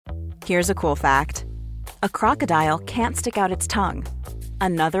Here's a cool fact. A crocodile can't stick out its tongue.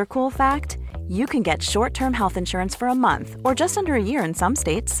 Another cool fact, you can get short-term health insurance for a month or just under a year in some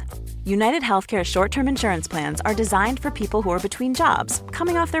states. United Healthcare short-term insurance plans are designed for people who are between jobs,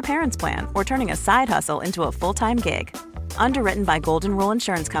 coming off their parents' plan, or turning a side hustle into a full-time gig. Underwritten by Golden Rule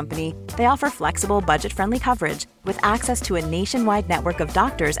Insurance Company, they offer flexible, budget-friendly coverage with access to a nationwide network of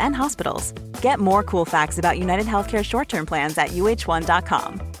doctors and hospitals. Get more cool facts about United Healthcare short-term plans at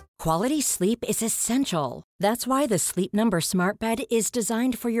uh1.com. Quality sleep is essential. That's why the Sleep Number Smart Bed is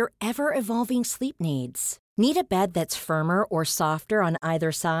designed for your ever-evolving sleep needs. Need a bed that's firmer or softer on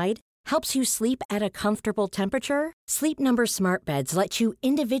either side? Helps you sleep at a comfortable temperature? Sleep Number Smart Beds let you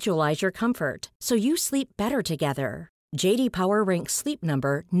individualize your comfort, so you sleep better together. J.D. Power ranks Sleep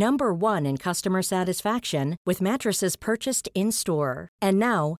Number number 1 in customer satisfaction with mattresses purchased in-store. And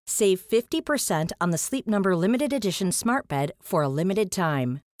now, save 50% on the Sleep Number Limited Edition Smart Bed for a limited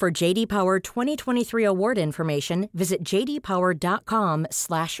time. For J.D. Power 2023 award information, visit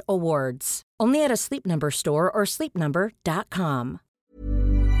jdpower.com/awards. Only at a Sleep Number store or sleepnumber.com.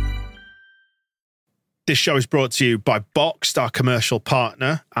 This show is brought to you by Boxed, our commercial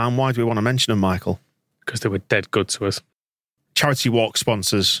partner. And why do we want to mention them, Michael? Because they were dead good to us. Charity Walk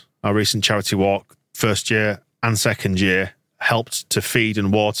sponsors our recent charity walk, first year and second year, helped to feed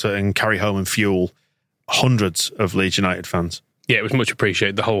and water and carry home and fuel hundreds of Leeds United fans. Yeah, it was much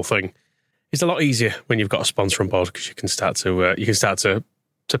appreciated. The whole thing is a lot easier when you've got a sponsor on board because you can start to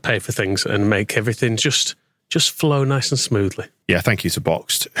pay for things and make everything just flow nice and smoothly. Yeah, thank you to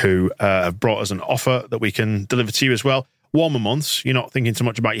Boxed, who have brought us an offer that we can deliver to you as well. Warmer months, you're not thinking too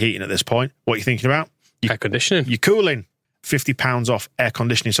much about your heating at this point. What are you thinking about? Air conditioning. You're cooling. £50 off air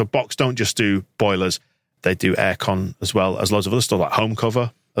conditioning. So Box don't just do boilers, they do aircon as well as loads of other stuff like home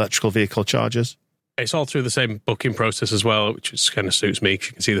cover, electrical vehicle chargers. It's all through the same booking process as well, which kind of suits me because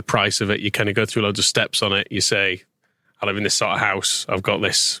you can see the price of it. You kind of go through loads of steps on it. You say, I live in this sort of house. I've got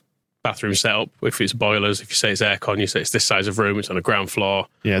this bathroom set up. If it's boilers, if you say it's aircon, you say it's this size of room. It's on a ground floor.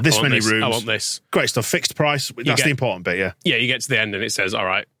 Yeah, this many rooms. I want this. Great stuff. Fixed price. That's the important bit, yeah. Yeah, you get to the end and it says, all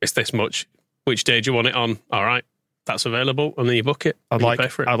right, it's this much. Which day do you want it on? All right, that's available. And then you book it. I'd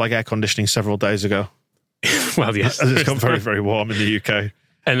like air conditioning several days ago. Well, yes. As it's got very, very warm in the UK.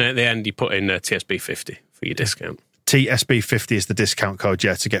 And at the end, you put in TSB 50 for your discount. TSB 50 is the discount code,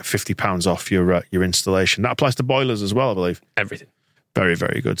 yeah, to get £50 off your installation. That applies to boilers as well, I believe. Everything. Very,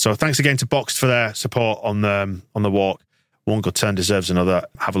 very good. So thanks again to Boxed for their support on the walk. One good turn deserves another.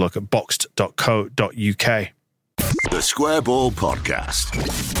 Have a look at boxed.co.uk. The Square Ball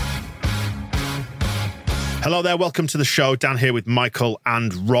Podcast. Hello there, welcome to the show. Dan here with Michael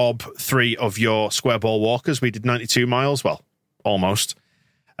and Rob, 3 of your Square Ball walkers. We did 92 miles, well, almost.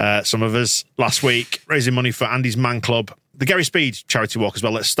 Some of us last week, raising money for Andy's Man Club. The Gary Speed charity walk as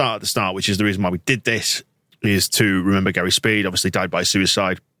well. Let's start at the start, which is the reason why we did this, is to remember Gary Speed, obviously died by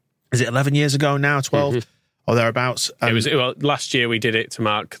suicide. Is it 11 years ago now, 12 or thereabouts? Last year we did it to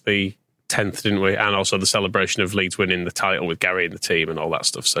mark the 10th, didn't we? And also the celebration of Leeds winning the title with Gary and the team and all that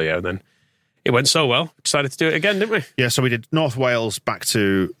stuff. So yeah, and then it went so well, decided to do it again, didn't we? Yeah, so we did North Wales back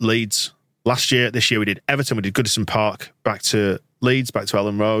to Leeds last year. This year we did Everton, we did Goodison Park back to Leeds, back to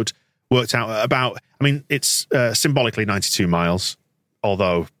Ellen Road. Worked out about, I mean, it's symbolically 92 miles,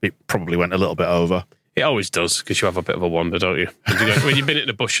 although it probably went a little bit over. It always does, because you have a bit of a wander, don't you? When you've been in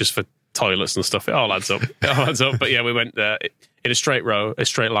the bushes for toilets and stuff, it all adds up. But yeah, we went in a straight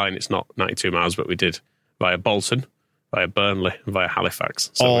line. It's not 92 miles, but we did via Bolton, via Burnley, and via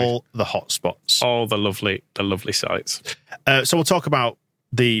Halifax. So all the hot spots. All the lovely sites. So we'll talk about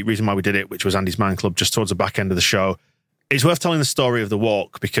the reason why we did it, which was Andy's Man Club, just towards the back end of the show. It's worth telling the story of the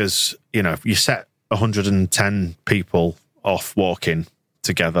walk because, you know, you set 110 people off walking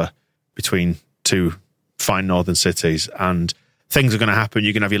together between 2 fine northern cities, and things are going to happen.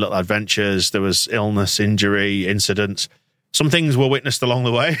 You're going to have your little adventures. There was illness, injury, incidents. Some things were witnessed along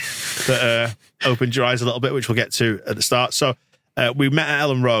the way that opened your eyes a little bit, which we'll get to at the start. So we met at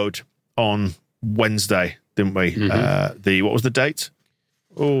Ellen on Wednesday, didn't we? Mm-hmm. What was the date?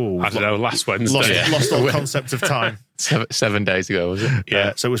 Oh, I don't know, last Wednesday. Lost all concept of time. 7 days ago, was it?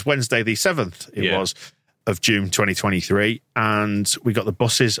 Yeah. So it was Wednesday the 7th, it was, of June 2023. And we got the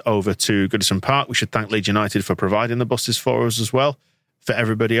buses over to Goodison Park. We should thank Leeds United for providing the buses for us as well, for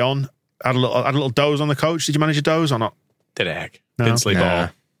everybody on. Had a little doze on the coach. Did you manage a doze or not? Did a heck. No? Didn't sleep at all.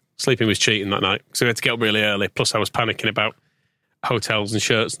 Sleeping was cheating that night. So we had to get up really early. Plus I was panicking about hotels and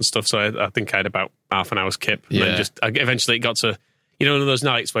shirts and stuff. So I think I had about half an hour's kip. And then eventually it got to, you know, one of those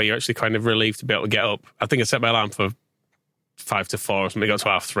nights where you're actually kind of relieved to be able to get up. I think I set my alarm for 5 to 4 or something. It got to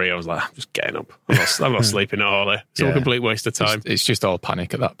 3:30. I was like, I'm just getting up. I'm not sleeping at all there. It's a complete waste of time. It's just all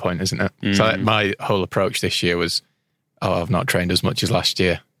panic at that point, isn't it? So like, my whole approach this year was, I've not trained as much as last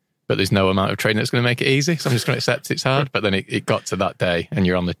year, but there's no amount of training that's going to make it easy. So I'm just going to accept it's hard. But then it got to that day and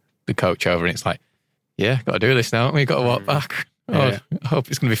you're on the coach over and it's like, got to do this now. We've got to walk back. I hope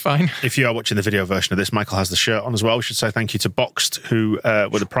it's going to be fine. If you are watching the video version of this, Michael has the shirt on as well. We should say thank you to Boxed, who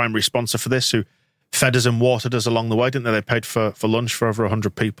were the primary sponsor for this, who fed us and watered us along the way, didn't they? They paid for lunch for over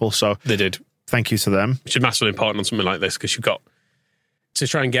 100 people. So they did. Thank you to them. Which is massively important on something like this, because you've got to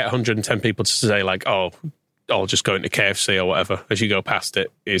try and get 110 people to say like, I'll just go into KFC or whatever as you go past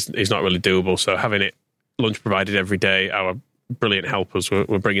it is not really doable. So having it lunch provided every day, our brilliant helpers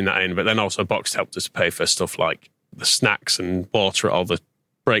were bringing that in. But then also Boxed helped us pay for stuff like the snacks and water at all the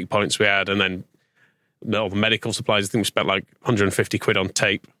break points we had, and then all the medical supplies. I think we spent like 150 quid on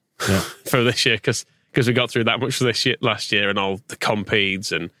tape for this year because we got through that much for this year, last year, and all the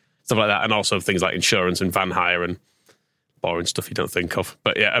compedes and stuff like that, and also things like insurance and van hire and boring stuff you don't think of.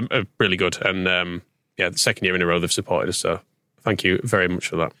 But yeah, really good. And the second year in a row they've supported us, so thank you very much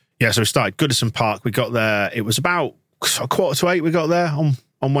for that. Yeah, so we started Goodison Park. We got there, it was about 7:45 we got there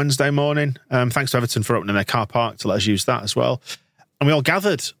on Wednesday morning. Thanks to Everton for opening their car park to let us use that as well. And we all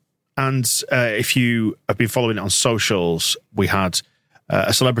gathered. And if you have been following it on socials, we had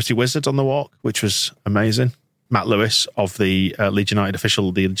a celebrity wizard on the walk, which was amazing. Matt Lewis of the Leeds United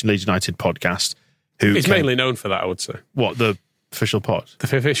podcast. He's mainly known for that, I would say. What, the official pod?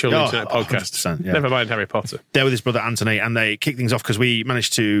 The official Leeds United podcast. Yeah. Never mind Harry Potter. There with his brother Anthony, and they kicked things off because we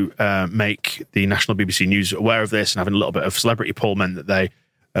managed to make the national BBC News aware of this, and having a little bit of celebrity pull meant that they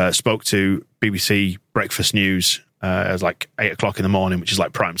spoke to BBC Breakfast News. It was like 8 o'clock in the morning, which is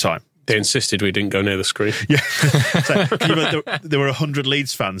like prime time. They insisted we didn't go near the screen. Yeah. There were 100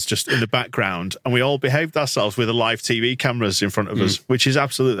 Leeds fans just in the background, and we all behaved ourselves with the live TV cameras in front of us, which is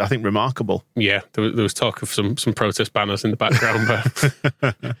absolutely, I think, remarkable. Yeah, there was talk of some protest banners in the background,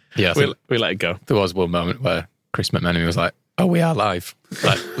 but we let it go. There was one moment where Chris McMenemy was like, "Oh, we are live."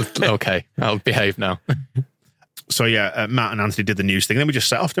 Like, okay, I'll behave now. So yeah, Matt and Anthony did the news thing. Then we just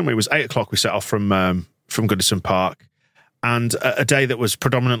set off, didn't we? It was 8 o'clock. We set off from Goodison Park. And a day that was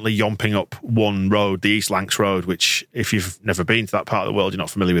predominantly yomping up one road, the East Lancs Road, which, if you've never been to that part of the world, you're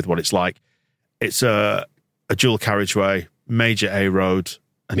not familiar with what it's like. It's a dual carriageway, major A road,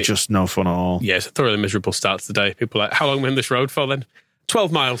 and just no fun at all. Yeah, it's a thoroughly miserable start to the day. People are like, how long are we on this road for then?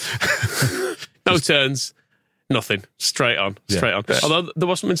 12 miles. No turns, nothing. Straight on. Although there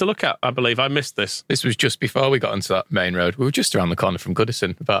was something to look at, I believe. I missed this. This was just before we got onto that main road. We were just around the corner from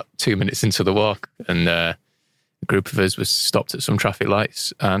Goodison, about 2 minutes into the walk, and a group of us was stopped at some traffic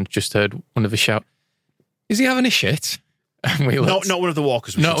lights and just heard one of us shout, "Is he having a shit?" And we looked, not one of the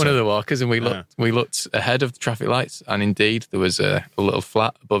walkers. Not one of the walkers. And we looked ahead of the traffic lights, and indeed there was a little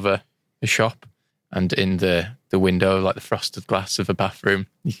flat above a shop, and in the window, like the frosted glass of a bathroom,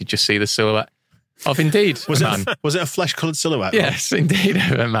 you could just see the silhouette of indeed was it a flesh-coloured silhouette? Yes, indeed,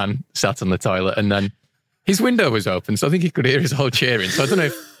 a man sat on the toilet, and then his window was open, so I think he could hear us all cheering. So I don't know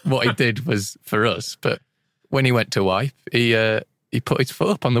if what he did was for us, but when he went to wipe, he put his foot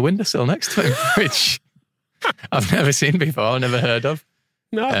up on the windowsill next to him, which I've never seen before, never heard of.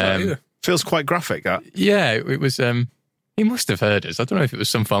 No, not either. Feels quite graphic, that. Yeah, it was. He must have heard us. I don't know if it was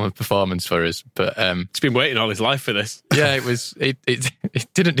some form of performance for us, but he's been waiting all his life for this. Yeah, it was. It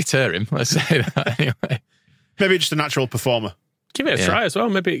didn't deter him. Let's say that anyway. Maybe just a natural performer. Give it a try as well.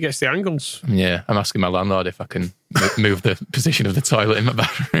 Maybe it gets the angles. Yeah, I'm asking my landlord if I can move the position of the toilet in my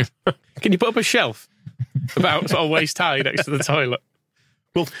bathroom. Can you put up a shelf about sort of waist high next to the toilet?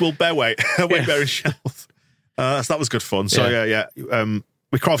 We'll bear weight. Weight-bearing shelf. So that was good fun. So yeah.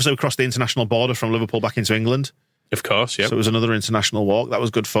 We crossed the international border from Liverpool back into England. Of course, yeah. So it was another international walk. That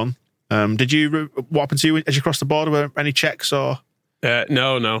was good fun. What happened to you as you crossed the border? Were any checks or?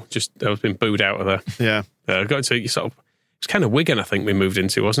 No. Just I was being booed out of there. Yeah. Got to sort of. It's kind of Wigan, I think we moved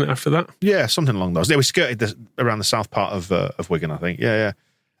into, wasn't it? After that, yeah, something along those. Yeah, we skirted around the south part of Wigan, I think. Yeah.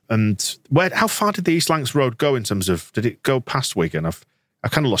 And how far did the East Lancs Road go in terms of? Did it go past Wigan? I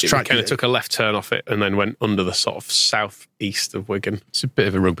kind of lost track. We kind of took a left turn off it and then went under the sort of southeast of Wigan. It's a bit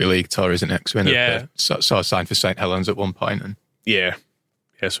of a rugby league tour, isn't it? We saw a sign for St Helens at one point, and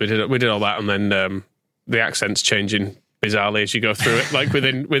so we did all that, and then the accent's changing bizarrely as you go through it. Like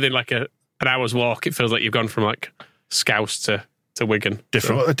within like an hour's walk, it feels like you've gone from like Scouse to Wigan.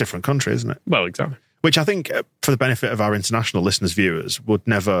 A different country, isn't it? Well, exactly. Which I think, for the benefit of our international listeners, viewers, they'd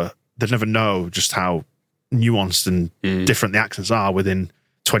never know just how nuanced and different the accents are within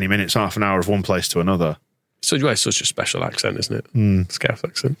 20 minutes, half an hour of one place to another. So it's such a special accent, isn't it? Scouse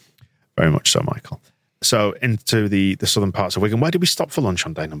accent. Very much so, Michael. So into the southern parts of Wigan. Where did we stop for lunch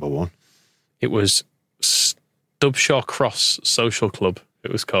on day number 1? It was Stubshaw Cross Social Club,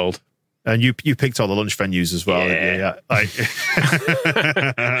 it was called. And you picked all the lunch venues as well. Yeah.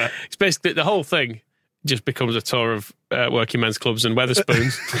 It's basically the whole thing just becomes a tour of working men's clubs and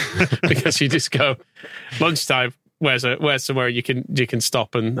Wetherspoons because you just go lunchtime. Where's somewhere you can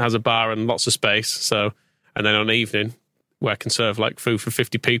stop and has a bar and lots of space. So, and then on the evening, where I can serve like food for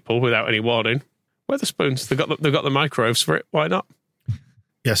 50 people without any warning. Wetherspoons, they've got the microwaves for it. Why not?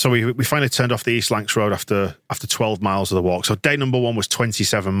 Yeah, so we finally turned off the East Lancs Road after 12 miles of the walk. So day number 1 was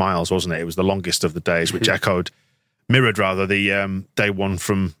 27 miles, wasn't it? It was the longest of the days, which mirrored the day 1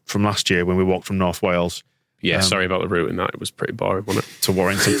 from last year when we walked from North Wales. Yeah, sorry about the route in that. It was pretty boring, wasn't it? To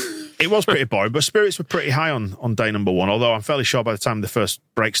Warrington. It was pretty boring, but spirits were pretty high on day number 1, although I'm fairly sure by the time the first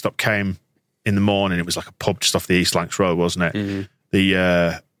break stop came in the morning, it was like a pub just off the East Lancs Road, wasn't it?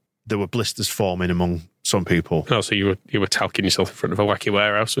 Mm-hmm. There were blisters forming among some people. Oh, so you were talking yourself in front of a wacky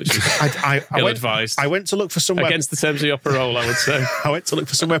warehouse, which is ill-advised. I went to look for somewhere... Against the terms of your parole, I would say. I went to look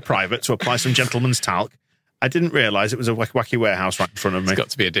for somewhere private to apply some gentleman's talc. I didn't realise it was a wacky warehouse right in front of me. It's got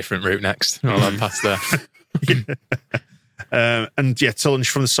to be a different route next. I'll have past there. And yeah, to lunch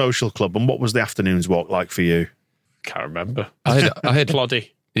from the social club. And what was the afternoon's walk like for you? Can't remember. I had ploddy.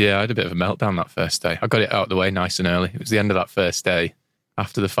 Yeah, I had a bit of a meltdown that first day. I got it out of the way nice and early. It was the end of that first day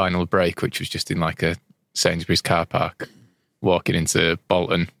after the final break, which was just in like a Sainsbury's car park, walking into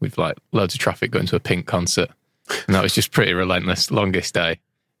Bolton with like loads of traffic going to a Pink concert. And that was just pretty relentless, longest day.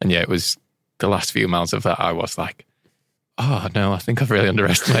 And yeah, it was the last few miles of that I was like, oh no, I think I've really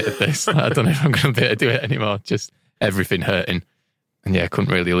underestimated this. I don't know if I'm going to be able to do it anymore. Just everything hurting. And yeah, I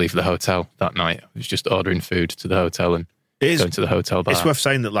couldn't really leave the hotel that night. I was just ordering food to the hotel and going to the hotel bar. It's worth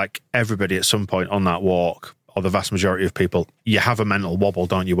saying that like everybody at some point on that walk, or the vast majority of people, you have a mental wobble,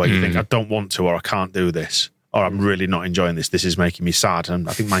 don't you, where you think, I don't want to, or I can't do this, or I'm really not enjoying this. This is making me sad. And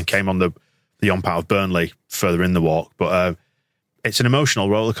I think mine came on the yomp out of Burnley further in the walk. But it's an emotional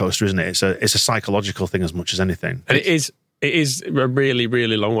roller coaster, isn't it? It's a psychological thing as much as anything. And it is a really,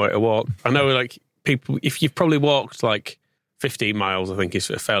 really long way to walk. I know like people, if you've probably walked like 15 miles, I think is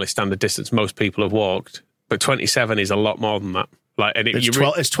a fairly standard distance most people have walked. But 27 is a lot more than that. Like, and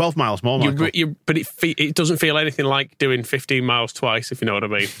it's 12 miles more, Michael. But it doesn't feel anything like doing 15 miles twice, if you know what I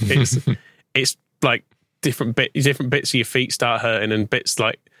mean. It's like different bits of your feet start hurting, and bits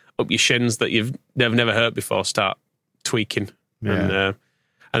like up your shins that you've never hurt before start tweaking. Yeah.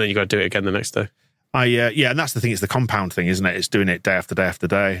 And then you got to do it again the next day. And that's the thing. It's the compound thing, isn't it? It's doing it day after day after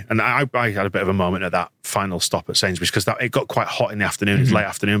day. And I had a bit of a moment at that final stop at Sainsbury's because it got quite hot in the afternoon. It's late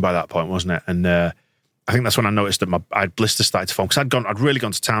afternoon by that point, wasn't it? And I think that's when I noticed that I had blisters started to form because I'd really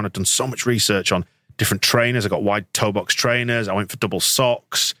gone to town. I'd done so much research on different trainers. I got wide toe box trainers. I went for double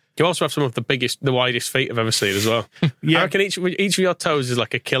socks. You also have some of the widest feet I've ever seen as well. Yeah. I reckon each of your toes is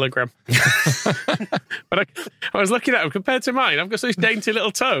like a kilogram. But I was looking at them compared to mine. I've got such dainty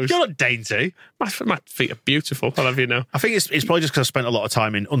little toes. You're not dainty. My feet are beautiful. I'll have you know. I think it's probably just because I spent a lot of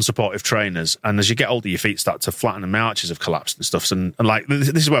time in unsupportive trainers, and as you get older, your feet start to flatten, and my arches have collapsed and stuff. And like this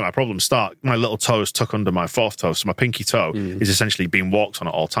is where my problems start. My little toes tuck under my fourth toe, so my pinky toe is essentially being walked on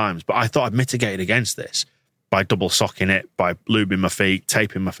at all times. But I thought I'd mitigated against this by double socking it, by lubing my feet,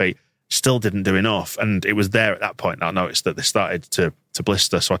 taping my feet. Still didn't do enough. And it was there at that point that I noticed that they started to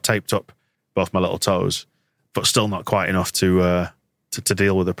blister. So I taped up both my little toes, but still not quite enough to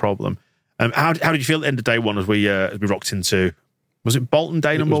deal with the problem. How did you feel at the end of day 1 as we rocked into, was it Bolton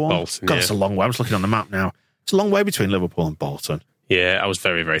day number 1? Bolton, God, it's a long way. I'm just looking on the map now. It's a long way between Liverpool and Bolton. Yeah, I was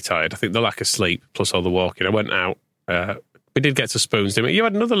very, very tired. I think the lack of sleep plus all the walking. I went out. We did get to Spoons, didn't we? You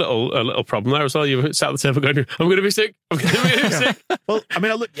had another little problem there as well. You sat at the table going, I'm going to be sick. I'm going to be sick. Well, I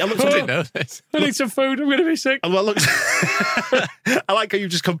mean, I looked. I didn't know this. I need some food. I'm going to be sick. Well, look, I like how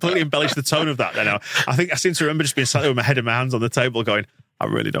you've just completely embellished the tone of that then. I think I seem to remember just being sat there with my head in my hands on the table going, I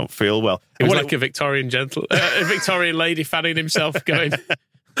really don't feel well. It was like a Victorian lady fanning himself going,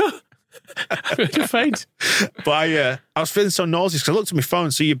 I'm going to faint. But I was feeling so nauseous because I looked at my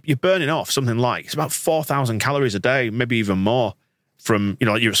phone. So you're burning off something like, it's about 4,000 calories a day, maybe even more from,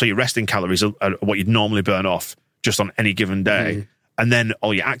 so your resting calories are what you'd normally burn off just on any given day. And then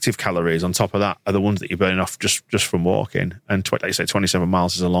all your active calories on top of that are the ones that you're burning off just from walking. And like you say, 27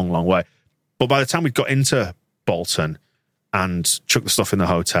 miles is a long, long way. But by the time we got into Bolton and chucked the stuff in the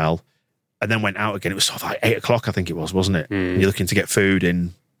hotel and then went out again, it was sort of like 8 o'clock, I think it was, wasn't it? And you're looking to get food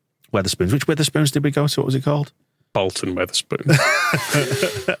in Wetherspoons. Which Wetherspoons did we go to? What was it called? Bolton Wetherspoons.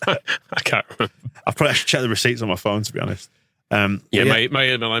 I can't remember. I probably should check the receipts on my phone, to be honest. My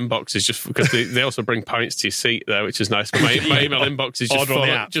email inbox is just because they also bring pints to your seat there, which is nice. But my email inbox is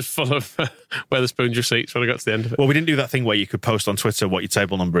just full of Wetherspoons receipts when I got to the end of it. Well, we didn't do that thing where you could post on Twitter what your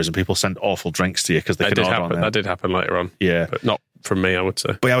table number is and people send awful drinks to you because they could order on there. That did happen later on. Yeah. But not from me, I would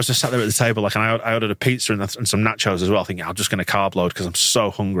say. But yeah, I was just sat there at the table, and I ordered a pizza and some nachos as well, thinking I'm just going to carb load because I'm so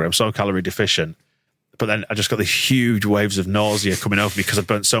hungry. I'm so calorie deficient. But then I just got these huge waves of nausea coming over me because I'd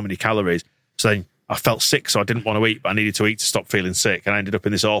burnt so many calories. So then I felt sick, so I didn't want to eat, but I needed to eat to stop feeling sick. And I ended up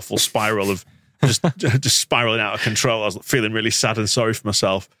in this awful spiral of just spiraling out of control. I was feeling really sad and sorry for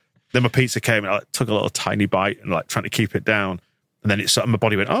myself. Then my pizza came, and I took a little tiny bite and trying to keep it down. And then my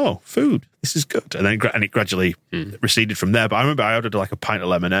body went, oh, food, this is good. And then it gradually receded from there. But I remember I ordered a pint of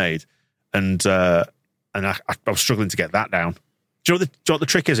lemonade, and I was struggling to get that down. Do you know what the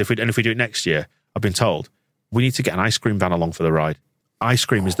trick is? If we do it next year, I've been told we need to get an ice cream van along for the ride. Ice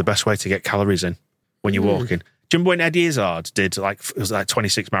cream is the best way to get calories in when you're walking. Do you remember when Eddie Izzard did it was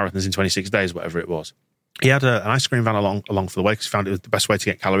 26 marathons in 26 days, whatever it was? He had an ice cream van along for the way because he found it was the best way to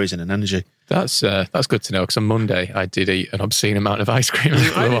get calories in and energy. That's good to know, because on Monday I did eat an obscene amount of ice cream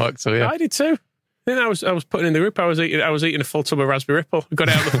for the walk. So yeah, I did too. Then I was putting in the group. I was eating a full tub of Raspberry Ripple. Got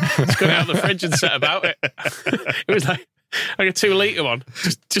it out of the fridge and set about it. It was like a 2-litre one.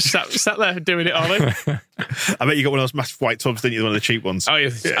 Just sat there doing it all in. I bet you got one of those massive white tubs, didn't you? One of the cheap ones. Oh yeah,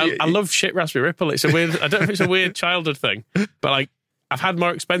 I love shit Raspberry Ripple. It's a weird. I don't know if it's a weird childhood thing, but I've had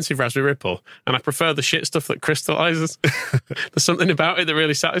more expensive Raspberry Ripple, and I prefer the shit stuff that crystallises. There's something about it that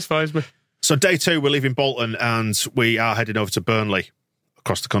really satisfies me. So day 2, we're leaving Bolton, and we are heading over to Burnley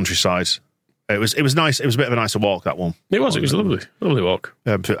across the countryside. It was nice. It was a bit of a nicer walk, that one. It was a lovely walk.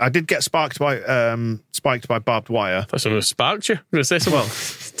 I did get spiked by barbed wire. That's someone sparked you. I'm going to say someone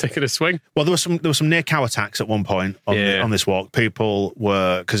taking a swing. Well, there was some near cow attacks at one point on this walk. People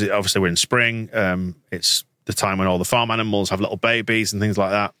were, because obviously we're in spring. It's the time when all the farm animals have little babies and things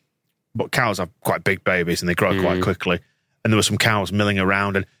like that. But cows have quite big babies and they grow quite quickly. And there were some cows milling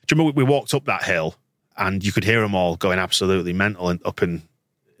around. And do you remember we walked up that hill and you could hear them all going absolutely mental and up in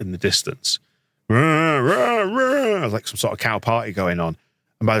the distance. Like some sort of cow party going on.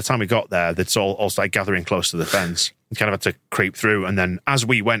 And by the time we got there, they'd all started gathering close to the fence. We kind of had to creep through. And then as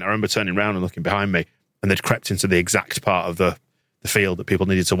we went, I remember turning around and looking behind me, and they'd crept into the exact part of the field that people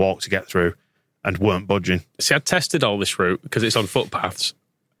needed to walk to get through and weren't budging. See, I'd tested all this route because it's on footpaths.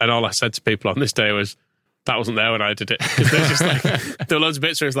 And all I said to people on this day was, that wasn't there when I did it. Because there's just there were loads of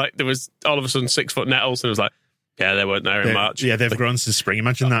bits where there was all of a sudden 6-foot nettles, and it was like, yeah, they weren't there in March. Yeah, they've grown since spring.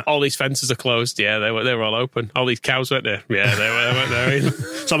 Imagine that. All these fences are closed. Yeah, they were all open. All these cows weren't there. Yeah, they weren't there either.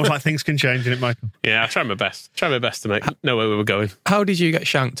 It's almost like things can change, isn't it, Michael? Yeah, I tried my best. To know where we were going. How did you get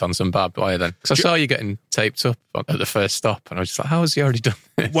shanked on some barbed wire then? Because I saw you getting taped up at the first stop, and I was just like, how has he already done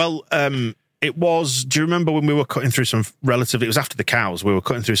this? Well, it was, do you remember when we were cutting through it was after the cows, we were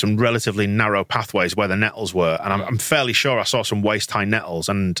cutting through some relatively narrow pathways where the nettles were, and I'm fairly sure I saw some waist-high nettles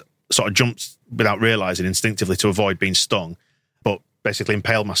and sort of jumped without realising instinctively to avoid being stung, but basically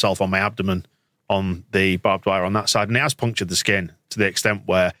impaled myself on my abdomen on the barbed wire on that side, and it has punctured the skin to the extent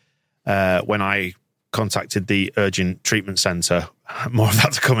where when I contacted the urgent treatment centre, more of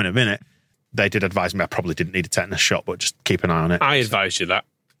that to come in a minute, they did advise me I probably didn't need a tetanus shot, but just keep an eye on it. I advised you that.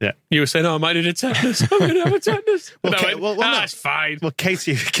 Yeah. You were saying, I might need a tetanus. I'm going to have a tetanus. Well, that's fine. Well,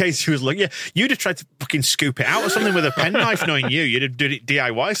 Katie was like, yeah, you'd have tried to fucking scoop it out or something with a penknife, knowing you'd have done it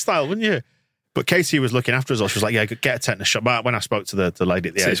DIY style, wouldn't you? But Katie was looking after us all. She was like, yeah, get a tetanus shot. But when I spoke to the lady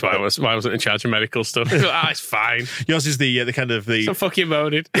at the That's why I wasn't in charge of medical stuff. It's fine. Yours is the kind of the... So fucking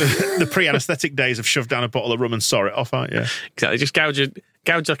moaning. The pre-anaesthetic days of shove down a bottle of rum and saw it off, aren't you? Exactly. Just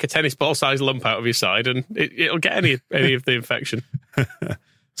gouge like a tennis ball sized lump out of your side and it'll get any of the infection.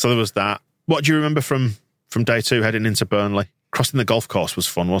 So there was that. What do you remember from day 2 heading into Burnley? Crossing the golf course was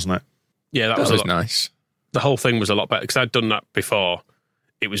fun, wasn't it? Yeah, that was nice. The whole thing was a lot better because I'd done that before.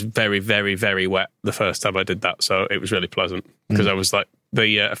 It was very, very, very wet the first time I did that, so it was really pleasant because I was like,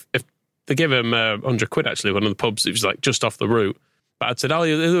 if they give him £100 actually, one of the pubs, it was like just off the route. But I'd said, oh,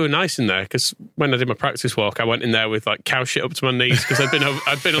 they were nice in there because when I did my practice walk, I went in there with like cow shit up to my knees because I'd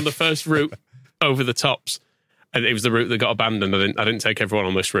been on the first route over the tops. And it was the route that got abandoned. I didn't take everyone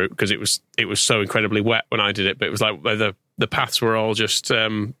on this route because it was so incredibly wet when I did it. But it was like the paths were all just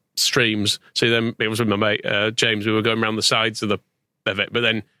streams. So then it was with my mate James. We were going around the sides of it. But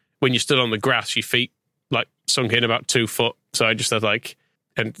then when you stood on the grass, your feet like sunk in about 2 foot. So I just had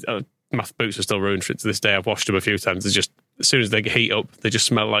and my boots are still ruined to this day. I've washed them a few times. They're just, as soon as they heat up, they just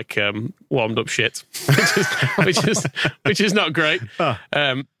smell like warmed up shit, which is not great. But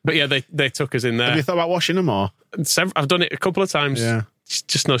yeah, they took us in there. Have you thought about washing them or? I've done it a couple of times. Yeah.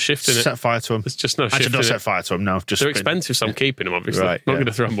 just no shift in it. Set fire to them. There's just no shift Actually, don't in set it. fire to them, no. They're expensive, so I'm keeping them, obviously. Right, I'm not going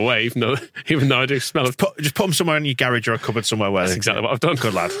to throw them away, even though I do smell of... Just put them somewhere in your garage or a cupboard somewhere where... That's exactly what I've done.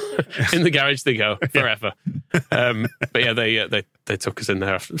 Good lad. In the garage they go, forever. But yeah, they took us in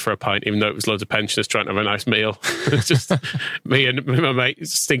there for a pint, even though it was loads of pensioners trying to have a nice meal. It's just me and my mate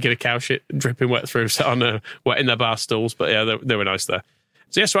stinking of cow shit, dripping wet through, sat on wet in their bar stools. But yeah, they were nice there.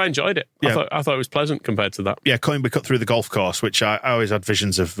 So I enjoyed it. Yeah. I thought it was pleasant compared to that. Yeah, we cut through the golf course, which I always had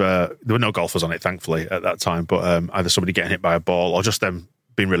visions of. There were no golfers on it, thankfully, at that time, but either somebody getting hit by a ball or just them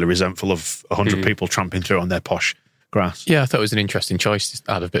being really resentful of 100 people tramping through on their posh grass. Yeah, I thought it was an interesting choice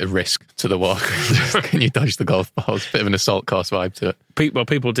to add a bit of risk to the walk. Can you dodge the golf balls? Bit of an assault course vibe to it.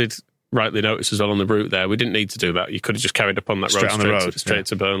 People did rightly notice as well on the route there. We didn't need to do that. You could have just carried up on that road straight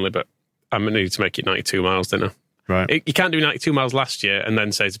to Burnley, but I needed to make it 92 miles, didn't I? Right. You can't do 92 miles last year and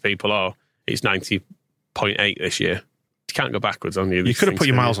then say to people, oh, it's 90.8 this year. You can't go backwards on you. You could have put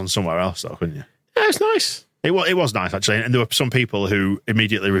your miles on somewhere else, though, couldn't you? Yeah, it's nice. It was nice, actually. And there were some people who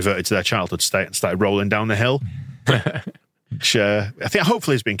immediately reverted to their childhood state and started rolling down the hill. Which I think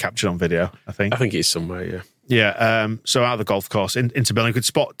hopefully has been captured on video, I think it's somewhere, yeah. Yeah, so out of the golf course into Burnley, you could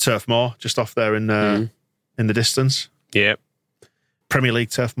spot Turf Moor just off there in the distance. Yeah. Premier League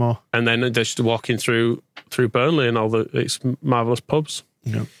Turf Moor. And then just walking through Burnley and all its marvellous pubs.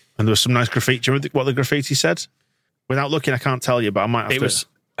 Yeah. And there was some nice graffiti. Do you remember what the graffiti said? Without looking, I can't tell you, but I might have to...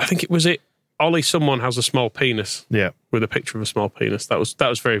 I think it was Ollie someone has a small penis. Yeah. With a picture of a small penis. That was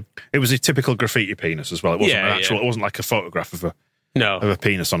very... It was a typical graffiti penis as well. It wasn't an actual... It wasn't like a photograph of a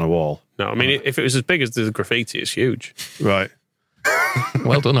penis on a wall. No, I mean, if it was as big as the graffiti, it's huge. Right.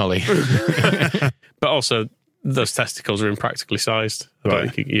 Well done, Ollie. But also... those testicles are impractically sized. I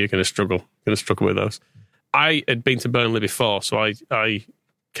think you're going to struggle with those. I had been to Burnley before, so I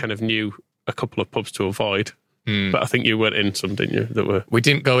kind of knew a couple of pubs to avoid. But I think you went in some, didn't you? We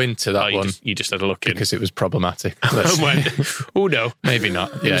didn't go into that one. You just had a look in. Because it was problematic. And went, oh no. Maybe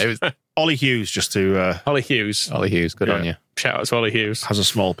not. Yeah, it was... Ollie Hughes, just to... Ollie Hughes, good on you. Shout out to Ollie Hughes. Has a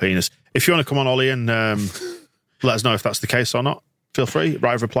small penis. If you want to come on, Ollie, and let us know if that's the case or not, feel free.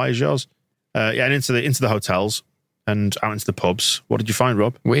 Right of reply is yours. And into the hotels and out into the pubs. What did you find,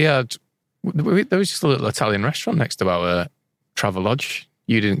 Rob? There was just a little Italian restaurant next to our Travelodge.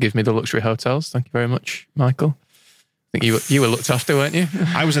 You didn't give me the luxury hotels. Thank you very much, Michael. I think you were looked after, weren't you?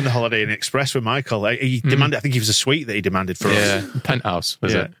 I was in the Holiday Inn Express with Michael. He demanded. I think it was a suite that he demanded for us. Yeah, penthouse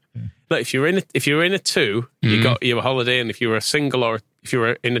was it? Look, if you were in a two, you were Holiday Inn. If you were a single or if you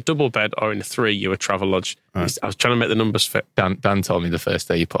were in a double bed or in a three, you were Travelodge. Right. I was trying to make the numbers fit. Dan told me the first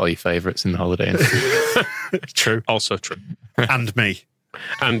day you put all your favourites in the Holiday Inn. True. Also true. And me.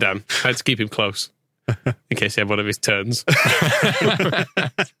 And Dan. I had to keep him close in case he had one of his turns. For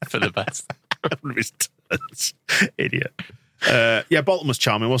the best. One of his turns. Idiot. Bolton was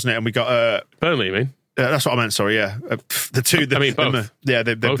charming, wasn't it? And we got... Burnley, you mean? That's what I meant. Sorry, yeah. The two.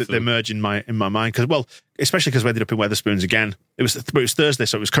 Both. They merge in my mind because, especially because we ended up in Wetherspoons again. It was Thursday,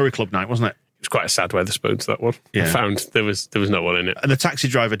 so it was Curry Club night, wasn't it? It was quite a sad Wetherspoons, that one. Yeah. I found there was no one in it, and the taxi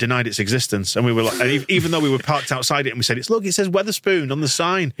driver denied its existence. And we were like, and even though we were parked outside it, and we said, it says Wetherspoon on the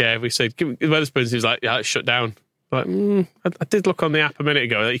sign. Yeah, we said Wetherspoons. He was like, yeah, it's shut down. Like, I did look on the app a minute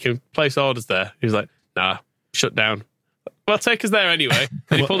ago that you can place orders there. He was like, nah, shut down. Well, take us there anyway.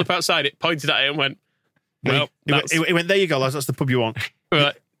 And he pulled up outside it, pointed at it, and went. Well, he went, there you go, lads, that's the pub you want.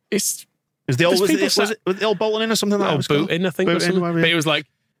 Right. Was the old Bolton Inn or something like that? Boot Inn, I think. But he was like,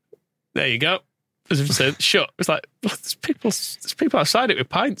 there you go. As if he said, shut. It's like, there's people outside it with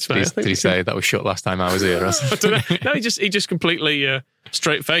pints, man. Did he say that was shut last time I was here? I don't know. No, he just completely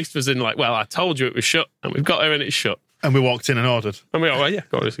straight-faced was in like, well, I told you it was shut, and we've got here and it's shut. And we walked in and ordered. And we were like,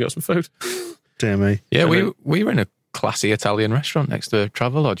 got some food. Dear me. Yeah, we were in a classy Italian restaurant next to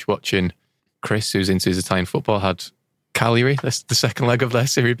Travelodge watching... Chris, who's into his Italian football, had Cagliari, the second leg of their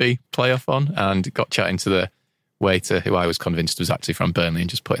Serie B playoff on, and got chatting to the waiter, who I was convinced was actually from Burnley and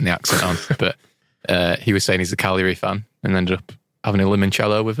just putting the accent on. But he was saying he's a Cagliari fan and ended up having a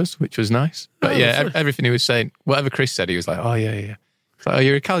limoncello with us, which was nice. But everything he was saying, whatever Chris said, he was like, oh, yeah. It's like, oh,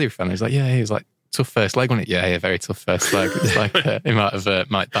 you're a Cagliari fan? He's like, yeah. He was like, tough first leg, wasn't it? Yeah, very tough first leg. It's like, he might have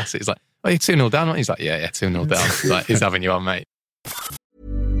Mike Bassett. He's like, oh, you're 2-0 down, aren't you? He's like, yeah, 2-0 down. He's like, he's having you on, mate.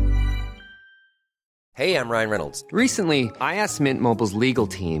 Hey, I'm Ryan Reynolds. Recently, I asked Mint Mobile's legal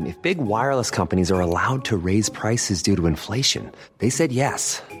team if big wireless companies are allowed to raise prices due to inflation. They said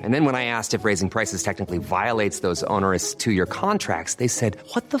yes. And then when I asked if raising prices technically violates those onerous 2-year contracts, they said,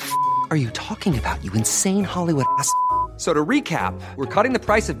 what the f*** are you talking about, you insane Hollywood ass f- So to recap, we're cutting the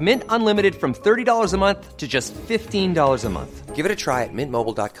price of Mint Unlimited from $30 a month to just $15 a month. Give it a try at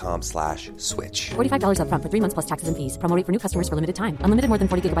mintmobile.com/switch. $45 up front for 3 months plus taxes and fees. Promo rate for new customers for limited time. Unlimited more than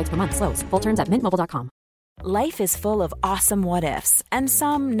 40 gigabytes per month. Slows full terms at mintmobile.com. Life is full of awesome what-ifs, and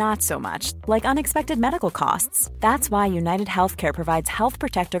some not so much, like unexpected medical costs. That's why United Healthcare provides Health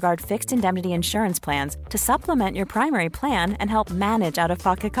Protector Guard fixed indemnity insurance plans to supplement your primary plan and help manage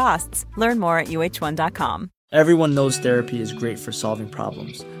out-of-pocket costs. Learn more at uh1.com. Everyone knows therapy is great for solving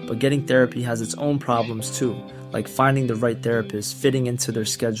problems, but getting therapy has its own problems too, like finding the right therapist, fitting into their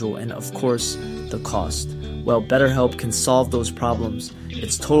schedule, and of course, the cost. Well, BetterHelp can solve those problems.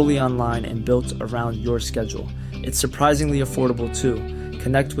 It's totally online and built around your schedule. It's surprisingly affordable too.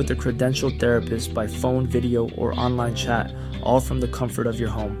 Connect with a credentialed therapist by phone, video, or online chat, all from the comfort of your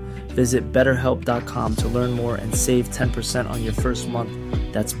home. Visit BetterHelp.com to learn more and save 10% on your first month.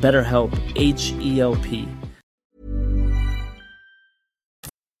 That's BetterHelp, H-E-L-P.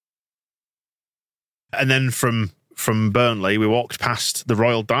 And then from Burnley, we walked past the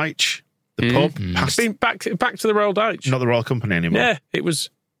Royal Dyche, the pub. Past, been back to the Royal Dyche. Not the Royal Company anymore. Yeah, it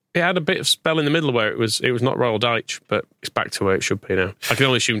had a bit of spell in the middle where it was not Royal Dyche, but it's back to where it should be now. I can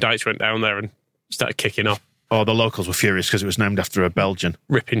only assume Dyche went down there and started kicking off. Oh, the locals were furious because it was named after a Belgian.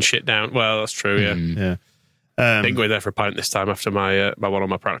 Ripping shit down. Well, that's true, yeah. Didn't go there for a pint this time after my one on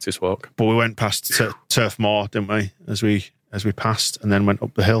my practice walk. But we went past Turf Moor, didn't we, as we passed, and then went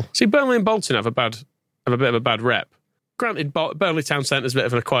up the hill. See, Burnley and Bolton have a bit of a bad rep. Granted, Burnley town centre's a bit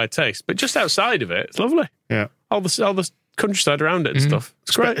of an acquired taste, but just outside of it, it's lovely. Yeah. All the countryside around it and stuff.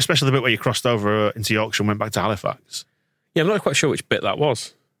 It's great. Especially the bit where you crossed over into Yorkshire and went back to Halifax. Yeah, I'm not quite sure which bit that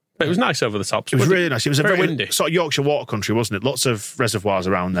was. But it was nice over the top. It was really nice. It was very windy. Sort of Yorkshire water country, wasn't it? Lots of reservoirs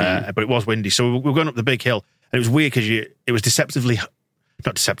around there, but it was windy. So we were going up the big hill, and it was weird because it was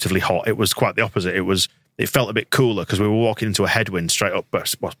not deceptively hot. It was quite the opposite. It felt a bit cooler because we were walking into a headwind straight up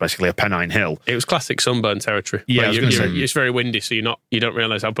what's basically a Pennine hill. It was classic sunburn territory. Yeah, I was gonna say, it's very windy, so you don't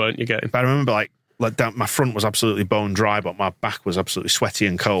realise how burnt you're getting. But I remember like down, my front was absolutely bone dry, but my back was absolutely sweaty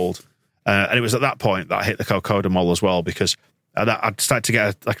and cold. And it was at that point that I hit the Kokoda Mole as well, because I'd started to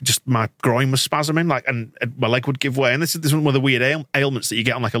get just my groin was spasming, and my leg would give way. And this is one of the weird ailments that you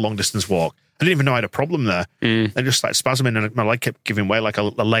get on like a long distance walk. I didn't even know I had a problem there. And just started spasming, and my leg kept giving way like a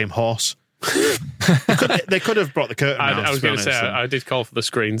lame horse. They could have brought the curtain down. I was going to say, I did call for the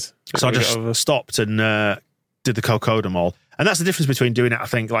screens. So I just stopped and did the Kokoda Mole. And that's the difference between doing it, I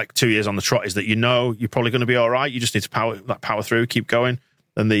think, like 2 years on the trot, is that you're probably going to be all right. You just need to power through, keep going.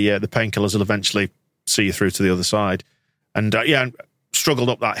 And the painkillers will eventually see you through to the other side. And I struggled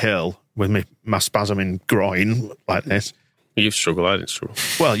up that hill with my spasming groin like this. You've struggled, I didn't struggle.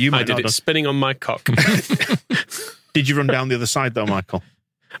 Well, you might I did it spinning on my cock. Did you run down the other side though, Michael?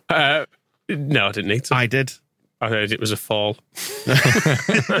 No, I didn't need to. I did. I heard it was a fall.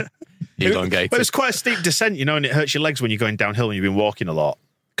 Elongated. But it's quite a steep descent, and it hurts your legs when you're going downhill when you've been walking a lot,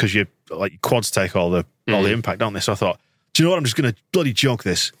 because your quads take all the impact, don't they? So I thought, do you know what? I'm just going to bloody jog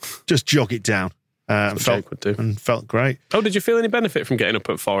this. Just jog it down. And felt great. Oh, did you feel any benefit from getting up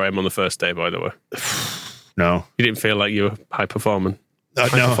at 4 a.m. on the first day, by the way? No. You didn't feel like you were high performing? No.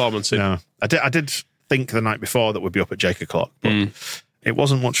 I did think the night before that we'd be up at Jake o'clock, but it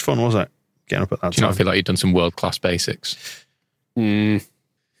wasn't much fun, was it? Getting up at that time. Do you not feel like you'd done some world-class basics? I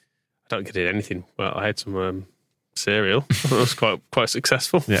don't think I did anything. Well, I had some cereal. That was quite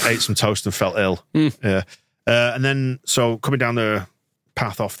successful. Yeah, ate some toast and felt ill. Yeah. And then, so coming down the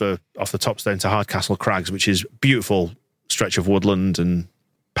path off the top stay into Hardcastle Crags, which is beautiful stretch of woodland and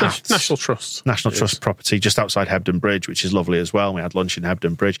paths. National Trust property just outside Hebden Bridge, which is lovely as well. We had lunch in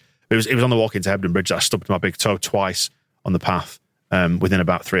Hebden Bridge. It was on the walk into Hebden Bridge that I stubbed my big toe twice on the path within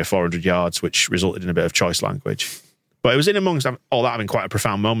about 300 or 400 yards, which resulted in a bit of choice language. But it was in amongst all that having quite a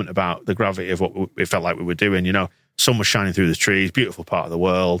profound moment about the gravity of what it felt like we were doing. Sun was shining through the trees, beautiful part of the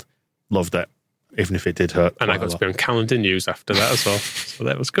world. Loved it, even if it did hurt. And I got to be on calendar news after that as well, so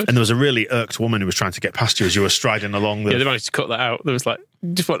that was good. And there was a really irked woman who was trying to get past you as you were striding along. Yeah, they managed to cut that out. There was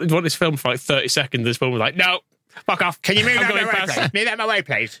just want this film for 30 seconds. This woman was like, no, fuck off. Can you move that my way, please? Move that my way,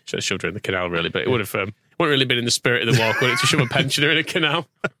 please. Should have shoved her in the canal, really, but it would have wouldn't really been in the spirit of the walk, would it, to shove a pensioner in a canal?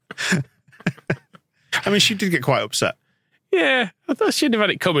 I mean, she did get quite upset. Yeah, I thought she'd have had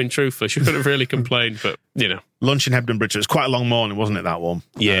it coming, truthfully. She couldn't have really complained, but, Lunch in Hebden Bridge, it was quite a long morning, wasn't it, that one?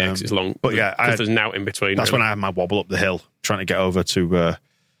 Yeah, because it's long. But yeah, there's an out in between. That's when I had my wobble up the hill, trying to get over to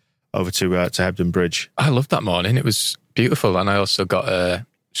Hebden Bridge. I loved that morning. It was beautiful. And I also got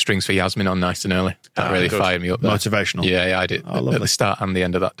Strings for Yasmin on nice and early. That really fired me up there. Motivational. Yeah, I did. At the start and the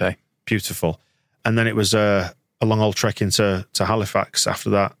end of that day. Beautiful. And then it was a long old trek into Halifax after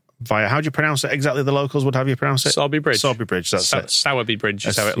that, via, how do you pronounce it exactly? The locals would have you pronounce it? Sowerby Bridge. Sowerby Bridge, that's it. Sowerby Bridge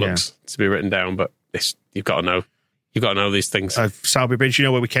is how it looks to be written down, but you've got to know. You've got to know these things. Sowerby Bridge, you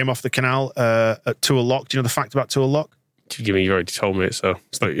know where we came off the canal at Tool Lock? Do you know the fact about Tool Lock? You already told me it, so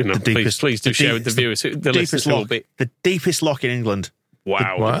but, please do share with the viewers. The listeners will be the deepest lock in England.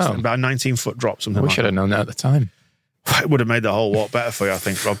 Wow. About a 19-foot drop, something we like that. should have known that at the time. It would have made the whole walk better for you, I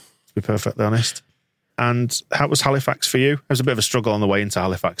think, Rob, to be perfectly honest. And how was Halifax for you? There was a bit of a struggle on the way into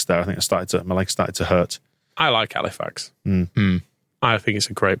Halifax there. I think my legs started to hurt. I like Halifax. I think it's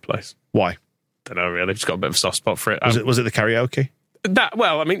a great place. Why? Don't know, really. Just got a bit of a soft spot for it. Was it the karaoke?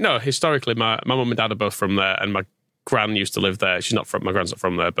 No, historically, my mum and dad are both from there, and my gran used to live there. My gran's not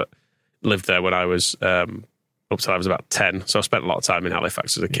from there, but lived there when I was up till I was about 10. So I spent a lot of time in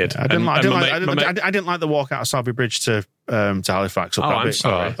Halifax as a kid. Yeah, I didn't like the walk out of Sowerby Bridge to Halifax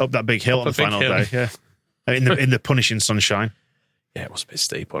up that big hill on the final day. Yeah, in the punishing sunshine. Yeah, it was a bit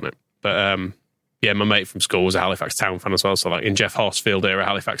steep on it, but my mate from school was a Halifax Town fan as well. So like in Jeff Horsfield era,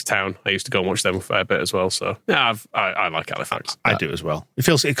 Halifax Town, I used to go and watch them a fair bit as well. So yeah, I like Halifax. I do as well. It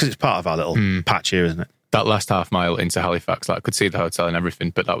feels because it's part of our little patch here, isn't it? That last half mile into Halifax, I could see the hotel and everything,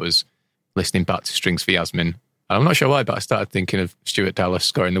 but that was listening back to Strings for Yasmin. I'm not sure why, but I started thinking of Stuart Dallas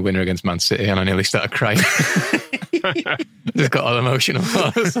scoring the winner against Man City, and I nearly started crying. Just got all emotional.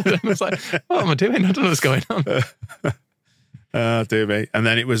 I was like, what am I doing? I don't know what's going on. Oh, dear me. And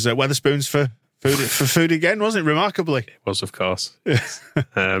then it was Wetherspoons for food again, wasn't it? Remarkably. It was, of course. That's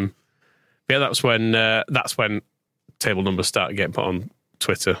when table numbers started getting put on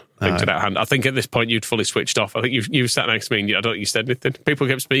Twitter. I think at this point you'd fully switched off. I think you sat next to me and I don't think you said anything. People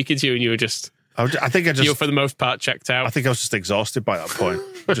kept speaking to you and you were just... you were for the most part checked out. I think I was just exhausted by that point.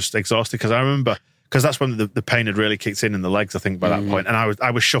 Just exhausted because I remember... Because that's when the pain had really kicked in the legs, I think, by that point. And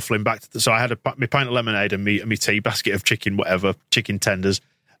I was shuffling back. So I had my pint of lemonade and my tea, basket of chicken tenders,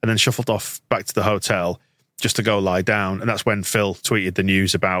 and then shuffled off back to the hotel just to go lie down. And that's when Phil tweeted the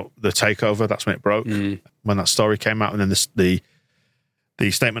news about the takeover. That's when it broke, when that story came out. And then the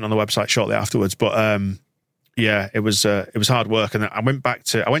statement on the website shortly afterwards. But it was hard work. And I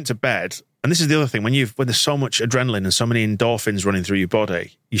went to bed. And this is the other thing, when there's so much adrenaline and so many endorphins running through your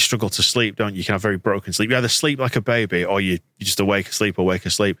body, you struggle to sleep, don't you? You can have very broken sleep. You either sleep like a baby or you just awake asleep.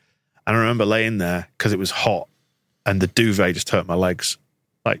 And I remember laying there because it was hot and the duvet just hurt my legs.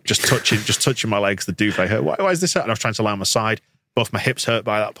 Like just touching my legs, the duvet hurt. Why is this hurt? And I was trying to lie on my side. Both my hips hurt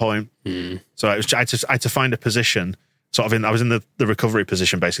by that point. So I had to find a position, I was in the recovery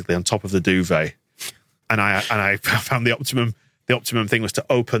position basically on top of the duvet. And I found the optimum thing was to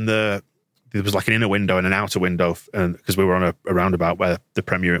open there was like an inner window and an outer window, because we were on a roundabout where the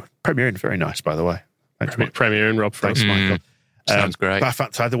Premier Inn, very nice, by the way. Premier Inn, Rob. Thanks, Michael. Sounds great.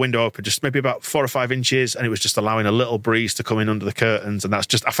 But I had the window open just maybe about 4 or 5 inches, and it was just allowing a little breeze to come in under the curtains, and I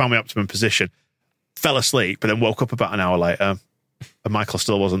found my optimum position. Fell asleep, but then woke up about an hour later, and Michael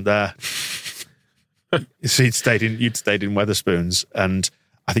still wasn't there. So you'd stayed in Wetherspoons, and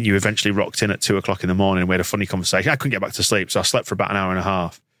I think you eventually rocked in at 2:00 in the morning, and we had a funny conversation. I couldn't get back to sleep, so I slept for about an hour and a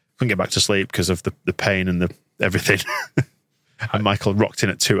half. Couldn't get back to sleep because of the pain and the everything. And Michael rocked in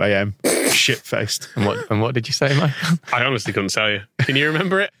at 2 a.m. shit-faced. And what did you say, Michael? I honestly couldn't tell you. Can you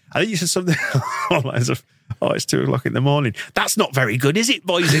remember it? I think you said something along the lines of, it's 2:00 in the morning. That's not very good, is it,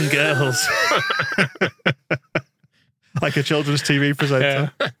 boys and girls? Like a children's TV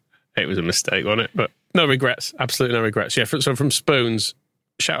presenter. Yeah. It was a mistake, wasn't it? But no regrets. Absolutely no regrets. Yeah, so from Spoons,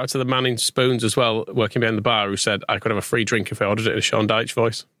 shout out to the man in Spoons as well, working behind the bar, who said I could have a free drink if I ordered it in a Sean Dyche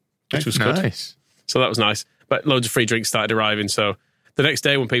voice, which was good. Nice. So that was nice. But loads of free drinks started arriving. So the next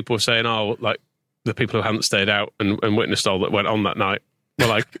day when people were saying, like the people who hadn't stayed out and witnessed all that went on that night were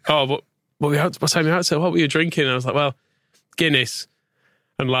like, what time are you out to? What were you drinking? And I was like, well, Guinness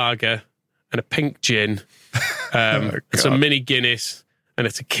and lager and a pink gin, and some mini Guinness and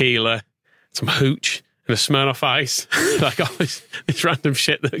a tequila, some hooch and a Smirnoff Ice. Like all this random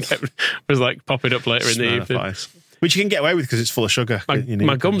shit that was like popping up later in the evening. Ice. Which you can get away with because it's full of sugar.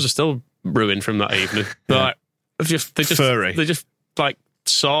 My gums are still ruined from that evening. They're furry. They're just like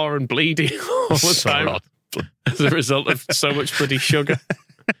sore and bleeding all the time as a result of so much bloody sugar.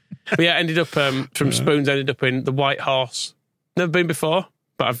 But yeah, ended up from Spoons, ended up in the White Horse. Never been before,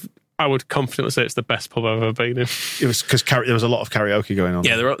 but I would confidently say it's the best pub I've ever been in. It was because there was a lot of karaoke going on.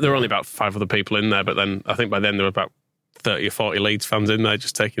 Yeah, there were only about 5 other people in there, but then I think by then there were about 30 or 40 Leeds fans in there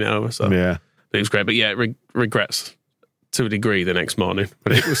just taking it over. So yeah, it was great. But yeah, regrets to a degree the next morning.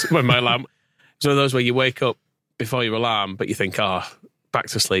 But it was when my alarm. It's one of those where you wake up before your alarm, but you think, back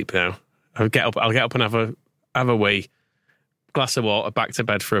to sleep now. I'll get up and have a wee, glass of water, back to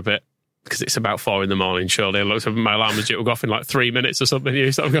bed for a bit, because it's about 4 a.m, surely. I looked up, my alarm was due to go off in like 3 minutes or something.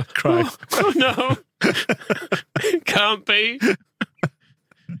 You sort of go, Cry. oh no, it can't be.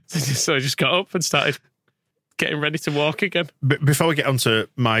 So I just got up and started getting ready to walk again. Before we get onto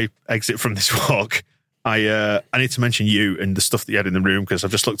my exit from this walk, I need to mention you and the stuff that you had in the room, because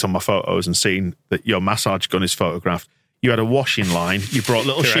I've just looked on my photos and seen that your massage gun is photographed. You had a washing line. You brought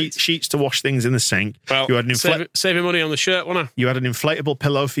little sheets to wash things in the sink. Well, you had saving money on the shirt, wasn't I? You had an inflatable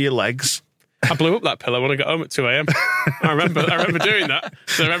pillow for your legs. I blew up that pillow when I got home at 2 a.m. I remember doing that.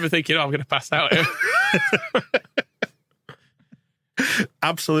 So I remember thinking, I'm going to pass out here.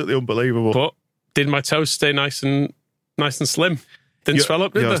 Absolutely unbelievable. But did my toes stay nice and slim? Didn't swell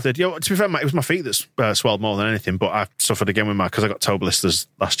up, did they? Yeah, to be fair, it was my feet that swelled more than anything, but I suffered again because I got toe blisters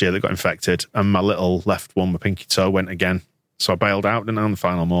last year that got infected, and my little left one, my pinky toe, went again. So I bailed out, didn't I, on the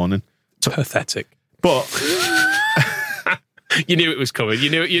final morning. Pathetic. But you knew it was coming.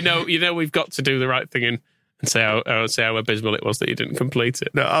 You know we've got to do the right thing and say how abysmal it was that you didn't complete it.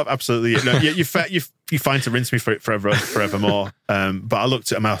 No, absolutely. No, you find to rinse me for it forevermore. But I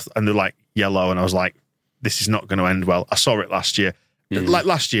looked at my mouth and they're like yellow, and I was like, this is not going to end well. I saw it last year. Like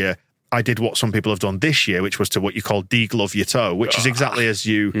last year, I did what some people have done this year, which was to what you call deglove your toe, which is exactly as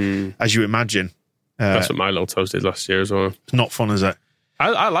you imagine. That's what my little toes did last year as well. It's not fun, is it?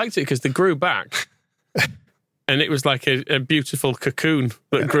 I liked it because they grew back, and it was like a beautiful cocoon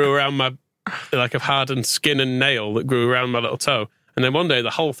that grew around my, like a hardened skin and nail that grew around my little toe. And then one day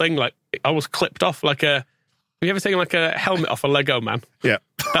the whole thing almost clipped off like a. Have you ever taken like a helmet off a Lego man? Yeah.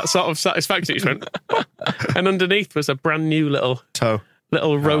 That sort of satisfaction. You went, and underneath was a brand new little toe,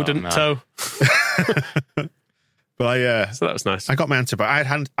 little rodent toe. But so that was nice. I got my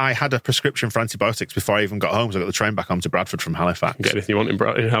antibiotics. I had a prescription for antibiotics before I even got home, so I got the train back home to Bradford from Halifax. Get anything you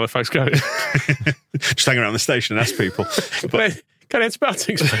want in Halifax, go. Just hang around the station and ask people. But, can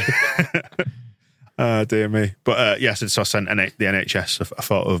antibiotics? Oh, dear me. But so I sent the NHS a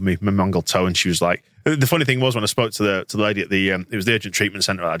photo of me, my mangled toe, and she was like, the funny thing was when I spoke to the lady at the, it was the urgent treatment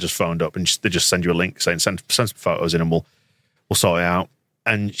centre, I just phoned up and they just send you a link saying, send some photos in and we'll sort it out.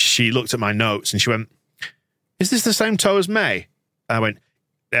 And she looked at my notes and she went, is this the same toe as May? And I went,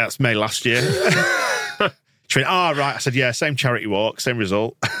 yeah, it's May last year. She went, right. I said, yeah, same charity walk, same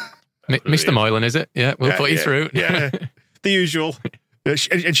result. Mr. Moylan, is it? Yeah, we'll put you through. Yeah, the usual.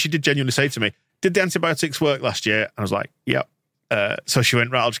 And she did genuinely say to me, did the antibiotics work last year? And I was like, yep. So she went,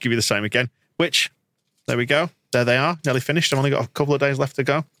 right, I'll just give you the same again. Which, there we go. There they are, nearly finished. I've only got a couple of days left to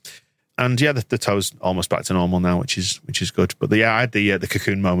go. And yeah, the toe's almost back to normal now, which is good. But I had the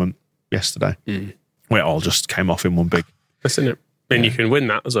cocoon moment yesterday, where it all just came off in one big. Isn't it? And you can win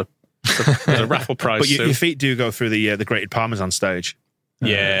that as a raffle prize. But your feet do go through the grated parmesan stage.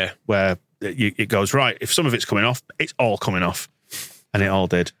 Where it goes, right, if some of it's coming off, it's all coming off. And it all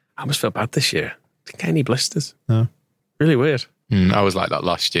did. I almost felt bad this year. Didn't get any blisters. No. Really weird. I was like that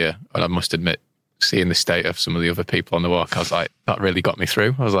last year, and I must admit, seeing the state of some of the other people on the walk, I was like, that really got me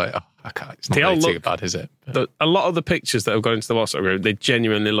through. I was like, I can't. It's not really too bad, is it? A lot of the pictures that have gone into the WhatsApp group, they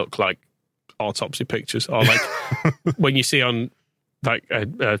genuinely look like autopsy pictures, or like when you see on like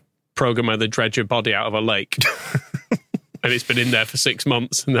a program where they dredge a body out of a lake. And it's been in there for 6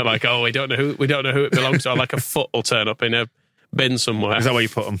 months, and they're like, "Oh, we don't know who it belongs to." Or like a foot will turn up in a bin somewhere. Is that where you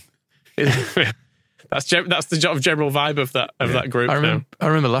put them? That's the general vibe of that group. I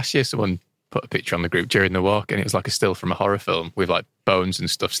remember last year someone put a picture on the group during the walk, and it was like a still from a horror film with like bones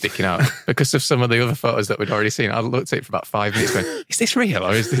and stuff sticking out because of some of the other photos that we'd already seen. I looked at it for about 5 minutes, going, "Is this real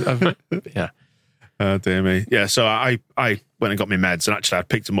or is this?" Yeah. Oh, dear me. Yeah, so I went and got my meds, and actually I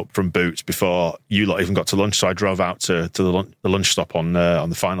picked them up from Boots before you lot even got to lunch, so I drove out to the lunch stop on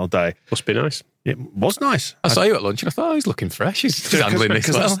the final day. Must be nice. It was nice. I saw you at lunch and I thought, he's looking fresh. He's handling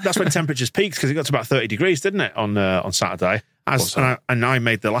this well. That's when temperatures peaked, because it got to about 30 degrees, didn't it, on Saturday? And I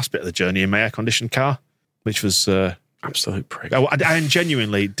made the last bit of the journey in my air-conditioned car, which was... absolute prick. I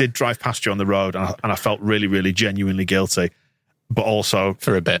genuinely did drive past you on the road, and I felt really, really genuinely guilty. But also,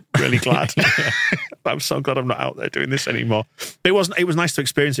 for a bit, really glad. I'm so glad I'm not out there doing this anymore. It was nice to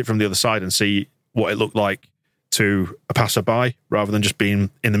experience it from the other side and see what it looked like to a passerby, rather than just being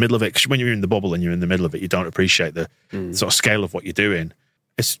in the middle of it. Because when you're in the bubble and you're in the middle of it, you don't appreciate the sort of scale of what you're doing.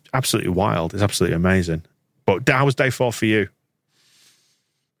 It's absolutely wild. It's absolutely amazing. But how was day 4 for you?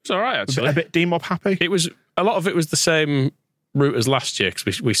 It's all right, actually. A bit DMOB happy? It was, a lot of it was the same route as last year,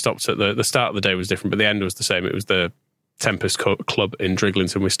 because we stopped at the start of the day was different, but the end was the same. It was the Tempest Club in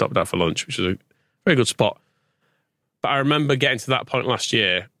Driglington we stopped at for lunch, which was a very good spot. But I remember getting to that point last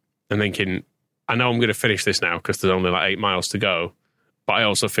year and thinking, I know I'm going to finish this now because there's only like 8 miles to go, but I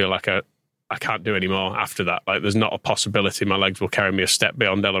also feel like I I can't do any more after that. Like, there's not a possibility my legs will carry me a step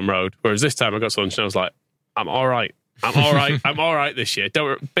beyond Ellen Road. Whereas this time I got to lunch and I was like, I'm all right. I'm all right this year.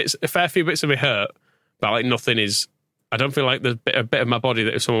 A fair few bits of me hurt, but like nothing is. I don't feel like there's a bit of my body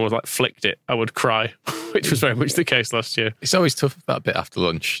that if someone was like flicked it, I would cry, which was very much the case last year. It's always tough that bit after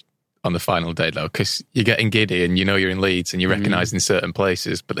lunch on the final day though, because you're getting giddy and you know you're in Leeds and you're recognising certain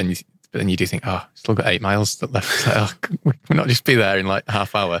places, but then you do think, still got 8 miles left. It's like, we'll not just be there in like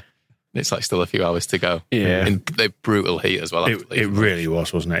half hour. It's like still a few hours to go. Yeah. In the brutal heat as well. It really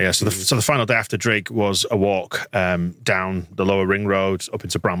was, wasn't it? Yeah. So the final day after Drigg was a walk down the lower ring road up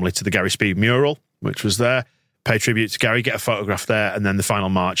into Bramley to the Gary Speed mural, which was there. Pay tribute to Gary, get a photograph there, and then the final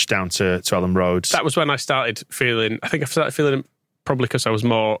march down to Ellen Road. That was when I started feeling, I started feeling, probably because I was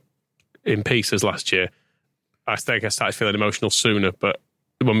more in pieces last year, I think I started feeling emotional sooner, but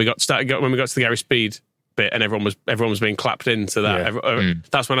when we got to the Gary Speed bit and everyone was being clapped into that,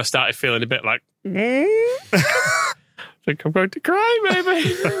 that's when I started feeling a bit like, I think I'm going to cry,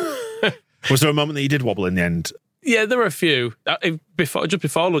 maybe. Was there a moment that you did wobble in the end? Yeah, there were a few. Just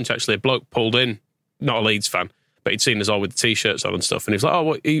before lunch, actually, a bloke pulled in, not a Leeds fan, but he'd seen us all with the T-shirts on and stuff, and he was like,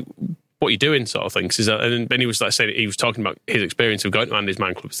 what are you doing, sort of thing. And then he was like saying, he was talking about his experience of going to Andy's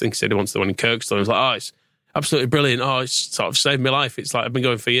Man Club. I think he said he wants the one in Kirkstall. I was like, it's absolutely brilliant. It's sort of saved my life. It's like I've been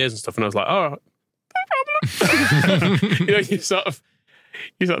going for years and stuff. And I was like, all right, no problem. You sort of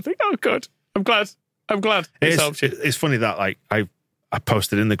think, oh, good. I'm glad. It's funny that like I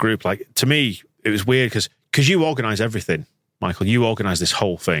posted in the group, like, to me, it was weird because you organise everything, Michael. You organise this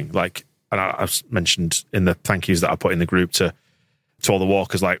whole thing. Like, and I've mentioned in the thank yous that I put in the group to all the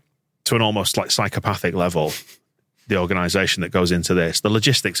walkers, like, to an almost like psychopathic level, the organisation that goes into this, the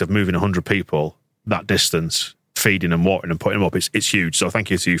logistics of moving 100 people that distance, feeding and watering and putting them up, it's huge. So thank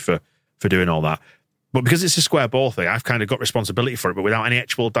you to you for doing all that. But because it's a square ball thing, I've kind of got responsibility for it, but without any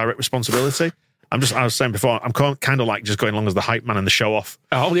actual direct responsibility. I was saying before, I'm kind of like just going along as the hype man and the show off.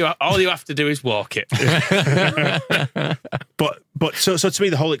 All you have to do is walk it. But so to me,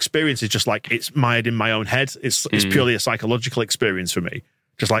 the whole experience is just like, it's mired in my own head. It's purely a psychological experience for me.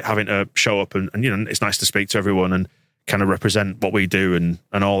 Just like having to show up and it's nice to speak to everyone and kind of represent what we do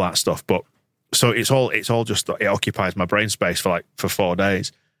and all that stuff. But so it's all just, it occupies my brain space for 4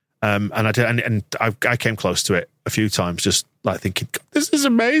 days. And I did, and I came close to it a few times, just like thinking, this is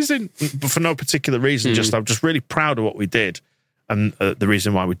amazing, but for no particular reason. I'm just really proud of what we did and the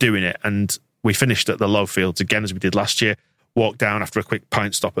reason why we're doing it. And we finished at the Lowfields again, as we did last year, walked down after a quick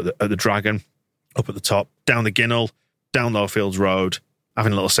pint stop at the Dragon, up at the top, down the Ginnell, down Lowfields Road,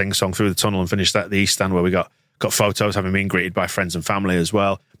 having a little sing-song through the tunnel and finished at the East Stand where we got photos, having been greeted by friends and family as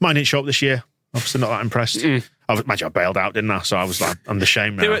well. Mine didn't show up this year. Obviously not that impressed. I bailed out, didn't I? So I was like, I'm the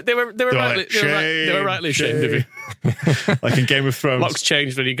shame now. They were rightly ashamed of you. Like in Game of Thrones. Locks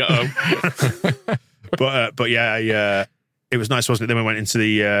changed when you got home. But yeah, it was nice, wasn't it? Then we went into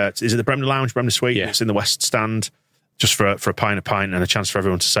the, is it the Bremner Lounge, Bremner Suite? Yeah. It's in the West Stand, just for a pint and a chance for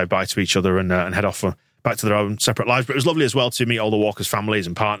everyone to say bye to each other and head off back to their own separate lives. But it was lovely as well to meet all the walkers' families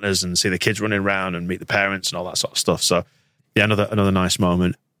and partners and see the kids running around and meet the parents and all that sort of stuff. So yeah, another nice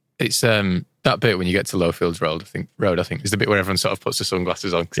moment. It's that bit when you get to Lowfields Road, I think, is the bit where everyone sort of puts the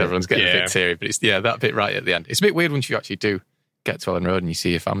sunglasses on because everyone's getting a bit teary. But it's that bit right at the end. It's a bit weird once you actually do get to Ellen Road and you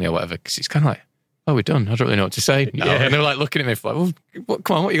see your family or whatever, because it's kind of like, oh, we're done. I don't really know what to say. No. And they're like looking at me for like, well,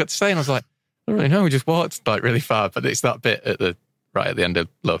 come on, what you got to say? And I was like, I don't really know. We just walked like really far. But it's that bit right at the end of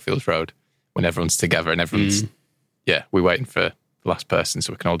Lowfields Road when everyone's together and everyone's, we're waiting for the last person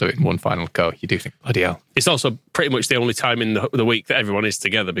so we can all do it in one final go. You do think, bloody hell. It's also pretty much the only time in the week that everyone is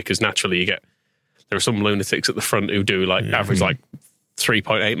together, because naturally there are some lunatics at the front who do average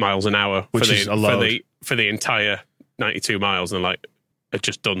 3.8 miles an hour for the entire 92 miles and are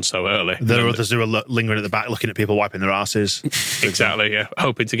just done so early. There are others who are lingering at the back looking at people wiping their asses. Exactly, yeah.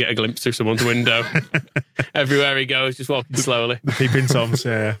 Hoping to get a glimpse through someone's window. Everywhere he goes, just walking slowly. The peeping Toms,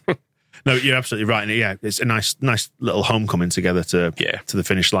 yeah. No, you're absolutely right. And yeah, it's a nice little homecoming together to the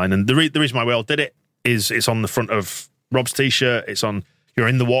finish line. And the reason why we all did it is it's on the front of Rob's T-shirt. It's on your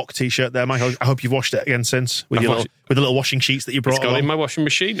In the Walk T-shirt there, Michael. I hope you've washed it again since with the little washing sheets that you brought. It's got in my washing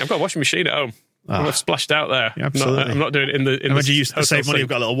machine. I've got a washing machine at home. I've splashed out there. Yeah, absolutely. I'm not doing it in the. Imagine you used to save money. You've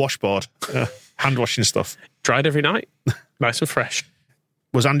got a little washboard, hand washing stuff. Dried every night, nice and fresh.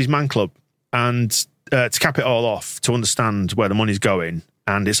 Was Andy's Man Club, and to cap it all off, to understand where the money's going.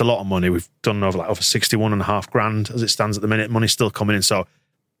 And it's a lot of money. We've done over 61.5 grand as it stands at the minute. Money's still coming in. So,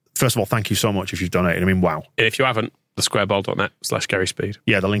 first of all, thank you so much if you've donated. I mean, wow. If you haven't, thesquareball.net/Gary Speed.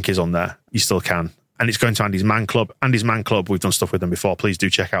 Yeah, the link is on there. You still can. And it's going to Andy's Man Club. Andy's Man Club, we've done stuff with them before. Please do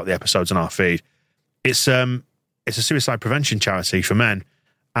check out the episodes on our feed. It's a suicide prevention charity for men.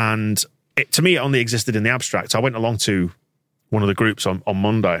 And to me, it only existed in the abstract. I went along to one of the groups on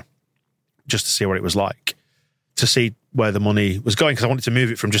Monday just to see what it was like, to see where the money was going, because I wanted to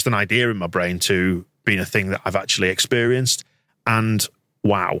move it from just an idea in my brain to being a thing that I've actually experienced. And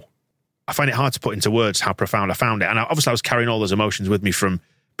wow, I find it hard to put into words how profound I found it. And obviously I was carrying all those emotions with me from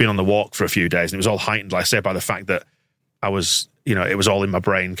being on the walk for a few days, and it was all heightened, like I say, by the fact that I was, it was all in my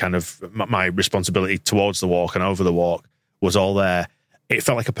brain, kind of my responsibility towards the walk and over the walk was all there. It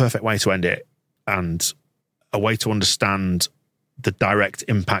felt like a perfect way to end it, and a way to understand the direct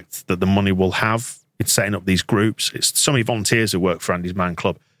impact that the money will have in setting up these groups. It's so many volunteers who work for Andy's Man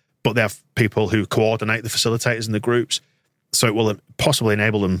Club, but they have people who coordinate the facilitators in the groups. So it will possibly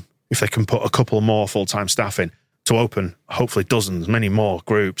enable them, if they can put a couple more full-time staff in, to open hopefully dozens, many more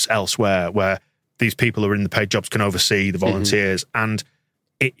groups elsewhere where these people who are in the paid jobs can oversee the volunteers. And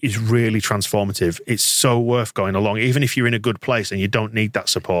it is really transformative. It's so worth going along. Even if you're in a good place and you don't need that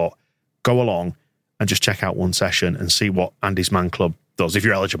support, go along and just check out one session and see what Andy's Man Club does, if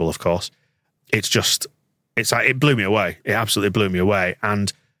you're eligible, of course. It blew me away. It absolutely blew me away.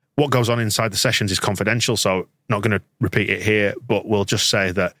 And what goes on inside the sessions is confidential, so not going to repeat it here, but we'll just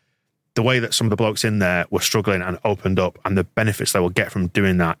say that the way that some of the blokes in there were struggling and opened up, and the benefits they will get from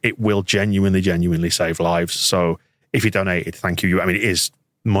doing that, it will genuinely save lives. So if you donated, thank you. I mean, it is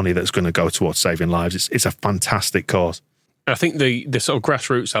money that's going to go towards saving lives. It's a fantastic cause. I think the sort of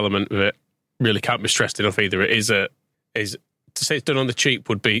grassroots element of it really can't be stressed enough either. It is to say it's done on the cheap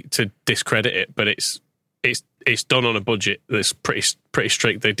would be to discredit it, but it's done on a budget that's pretty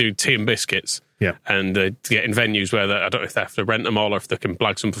strict. They do tea and biscuits, and to get in venues where I don't know if they have to rent them all or if they can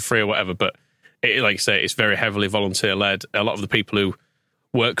blag some for free or whatever. But like you say, it's very heavily volunteer led. A lot of the people who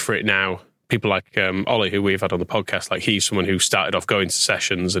work for it now, people like Ollie, who we've had on the podcast, like he's someone who started off going to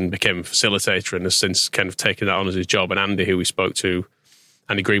sessions and became a facilitator and has since kind of taken that on as his job. And Andy, who we spoke to,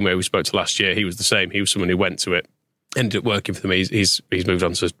 Andy Greenway, we spoke to last year, he was the same. He was someone who went to it, ended up working for them. He's moved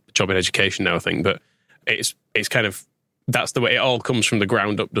on to a job in education now, I think. But it's kind of, that's the way it all comes from the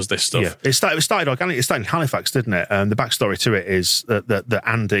ground up, does this stuff. Yeah, it started organically. It started in Halifax, didn't it? The backstory to it is that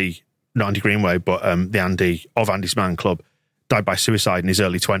Andy, not Andy Greenway, but the Andy of Andy's Man Club, died by suicide in his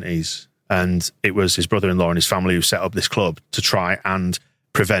early 20s. And it was his brother-in-law and his family who set up this club to try and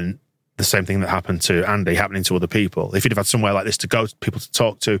prevent the same thing that happened to Andy happening to other people. If he'd have had somewhere like this to go, people to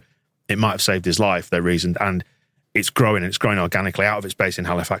talk to, it might have saved his life, they reasoned. And it's growing organically out of its base in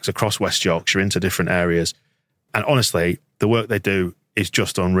Halifax, across West Yorkshire, into different areas. And honestly, the work they do is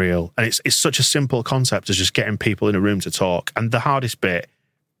just unreal. And it's such a simple concept as just getting people in a room to talk. And the hardest bit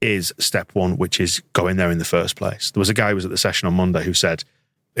is step one, which is going there in the first place. There was a guy who was at the session on Monday who said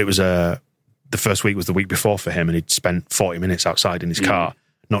it was the first week was the week before for him, and he'd spent 40 minutes outside in his car,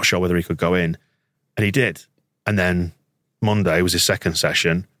 not sure whether he could go in. And he did. And then Monday was his second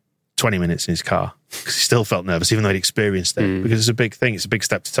session, 20 minutes in his car, because he still felt nervous, even though he'd experienced it, because it's a big thing. It's a big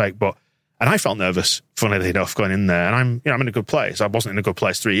step to take. And I felt nervous, funnily enough, going in there. And I'm in a good place. I wasn't in a good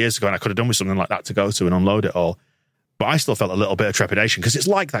place 3 years ago, and I could have done with something like that to go to and unload it all. But I still felt a little bit of trepidation, because it's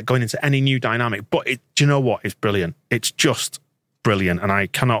like that going into any new dynamic. But do you know what? It's brilliant. It's just brilliant. And I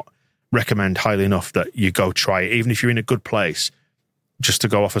cannot recommend highly enough that you go try it, even if you're in a good place, just to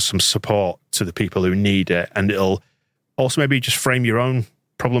go offer some support to the people who need it. And it'll also maybe just frame your own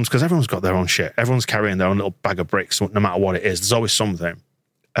problems, because everyone's got their own shit. Everyone's carrying their own little bag of bricks, no matter what it is. There's always something.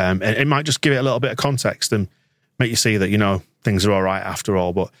 And it might just give it a little bit of context and make you see that, things are all right after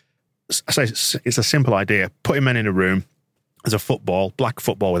all. But I say it's a simple idea. Putting men in a room, there's a black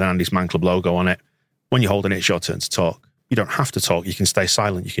football with Andy's Man Club logo on it. When you're holding it, it's your turn to talk. You don't have to talk. You can stay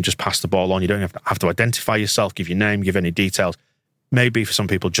silent. You can just pass the ball on. You don't have to identify yourself, give your name, give any details. Maybe for some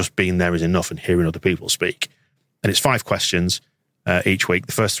people, just being there is enough and hearing other people speak. And it's 5 questions each week.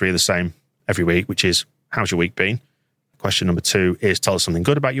 The first 3 are the same every week, which is, how's your week been? Question number 2 is, tell us something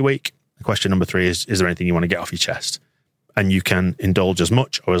good about your week. Question number 3 is there anything you want to get off your chest? And you can indulge as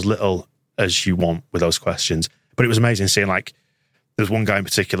much or as little as you want with those questions. But it was amazing seeing, there's one guy in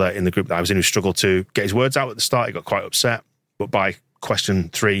particular in the group that I was in who struggled to get his words out at the start. He got quite upset. But by question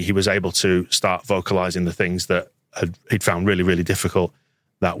 3, he was able to start vocalizing the things that he'd found really, really difficult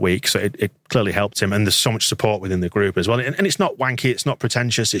that week. So it clearly helped him. And there's so much support within the group as well. And it's not wanky. It's not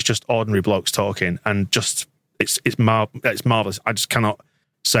pretentious. It's just ordinary blokes talking. And just, it's marvelous. I just cannot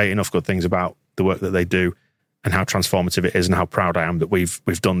say enough good things about the work that they do and how transformative it is, and how proud I am that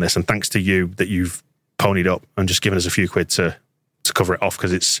we've done this. And thanks to you that you've ponied up and just given us a few quid to cover it off,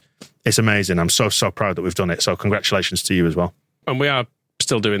 because it's amazing. I'm so proud that we've done it. So congratulations to you as well. And we are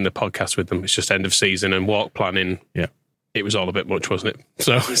still doing the podcast with them. It's just end of season and walk planning. Yeah, it was all a bit much, wasn't it?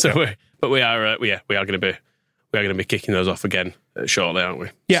 But we are going to be we're going to be kicking those off again shortly, aren't we?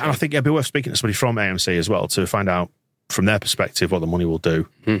 Yeah, so. And I think it'd be worth speaking to somebody from AMC as well to find out from their perspective what the money will do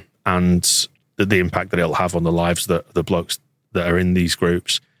and the impact that it'll have on the lives of the blokes that are in these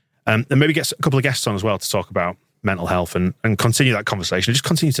groups. And maybe get a couple of guests on as well to talk about mental health and continue that conversation, just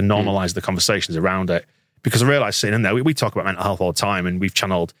continue to normalise the conversations around it. Because I realise sitting in there, we talk about mental health all the time, and we've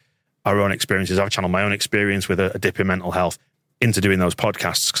channeled our own experiences. I've channeled my own experience with a dip in mental health into doing those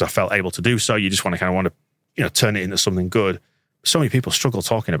podcasts because I felt able to do so. You just want to turn it into something good. So many people struggle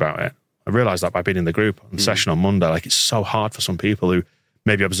talking about it. I realised that by being in the group on session on Monday. Like, it's so hard for some people who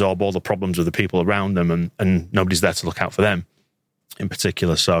maybe absorb all the problems of the people around them, and nobody's there to look out for them in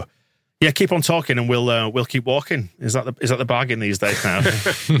particular. So, yeah, keep on talking, and we'll keep walking. Is that the bargain these days now?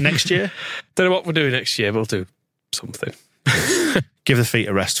 Next year, don't know what we'll do next year. We'll do something. Give the feet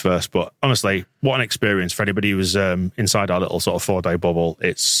a rest first. But honestly, what an experience for anybody who was inside our little sort of 4-day bubble.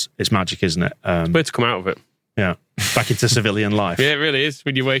 It's magic, isn't it? It's weird to come out of it. Yeah, back into civilian life. Yeah, it really is.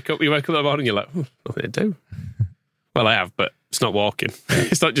 When you wake up that morning, you're like, nothing to do. Well, I have, but it's not walking.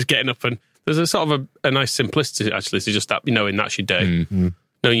 It's not just getting up, and there's a sort of a nice simplicity actually to just that, knowing that's your day. Mm-hmm.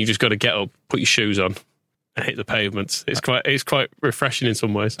 Knowing you just got to get up, put your shoes on, and hit the pavements. It's quite refreshing in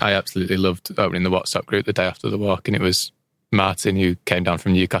some ways. I absolutely loved opening the WhatsApp group the day after the walk, and it was Martin, who came down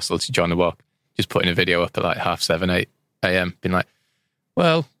from Newcastle to join the walk, just putting a video up at like 7:30, 8 a.m, being like,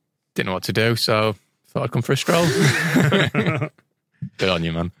 well, didn't know what to do, so thought I'd come for a stroll. Good on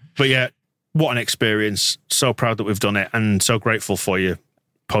you, man. But yeah, what an experience. So proud that we've done it, and so grateful for you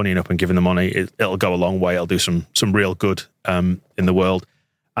ponying up and giving the money. It'll go a long way. It'll do some real good in the world.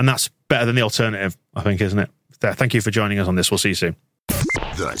 And that's better than the alternative, I think, isn't it? Thank you for joining us on this. We'll see you soon.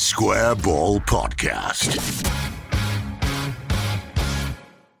 The Square Ball Podcast.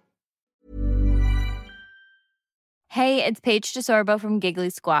 Hey, it's Paige DeSorbo from Giggly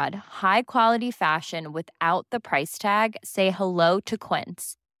Squad. High quality fashion without the price tag. Say hello to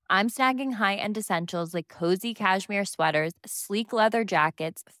Quince. I'm snagging high-end essentials like cozy cashmere sweaters, sleek leather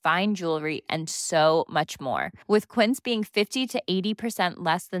jackets, fine jewelry, and so much more. With Quince being 50 to 80%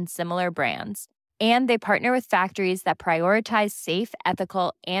 less than similar brands. And they partner with factories that prioritize safe,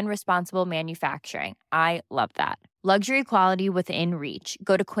 ethical, and responsible manufacturing. I love that. Luxury quality within reach.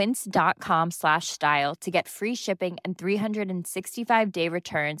 Go to quince.com/style to get free shipping and 365-day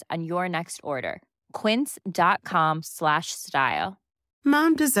returns on your next order. Quince.com/style.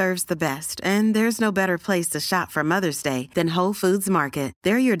 Mom deserves the best, and there's no better place to shop for Mother's Day than Whole Foods Market.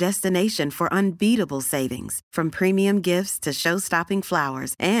 They're your destination for unbeatable savings, from premium gifts to show-stopping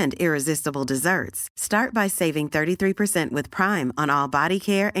flowers and irresistible desserts. Start by saving 33% with Prime on all body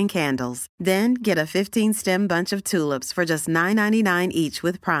care and candles. Then get a 15-stem bunch of tulips for just $9.99 each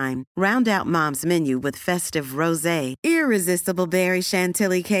with Prime. Round out Mom's menu with festive rosé, irresistible berry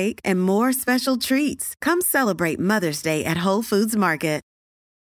chantilly cake, and more special treats. Come celebrate Mother's Day at Whole Foods Market.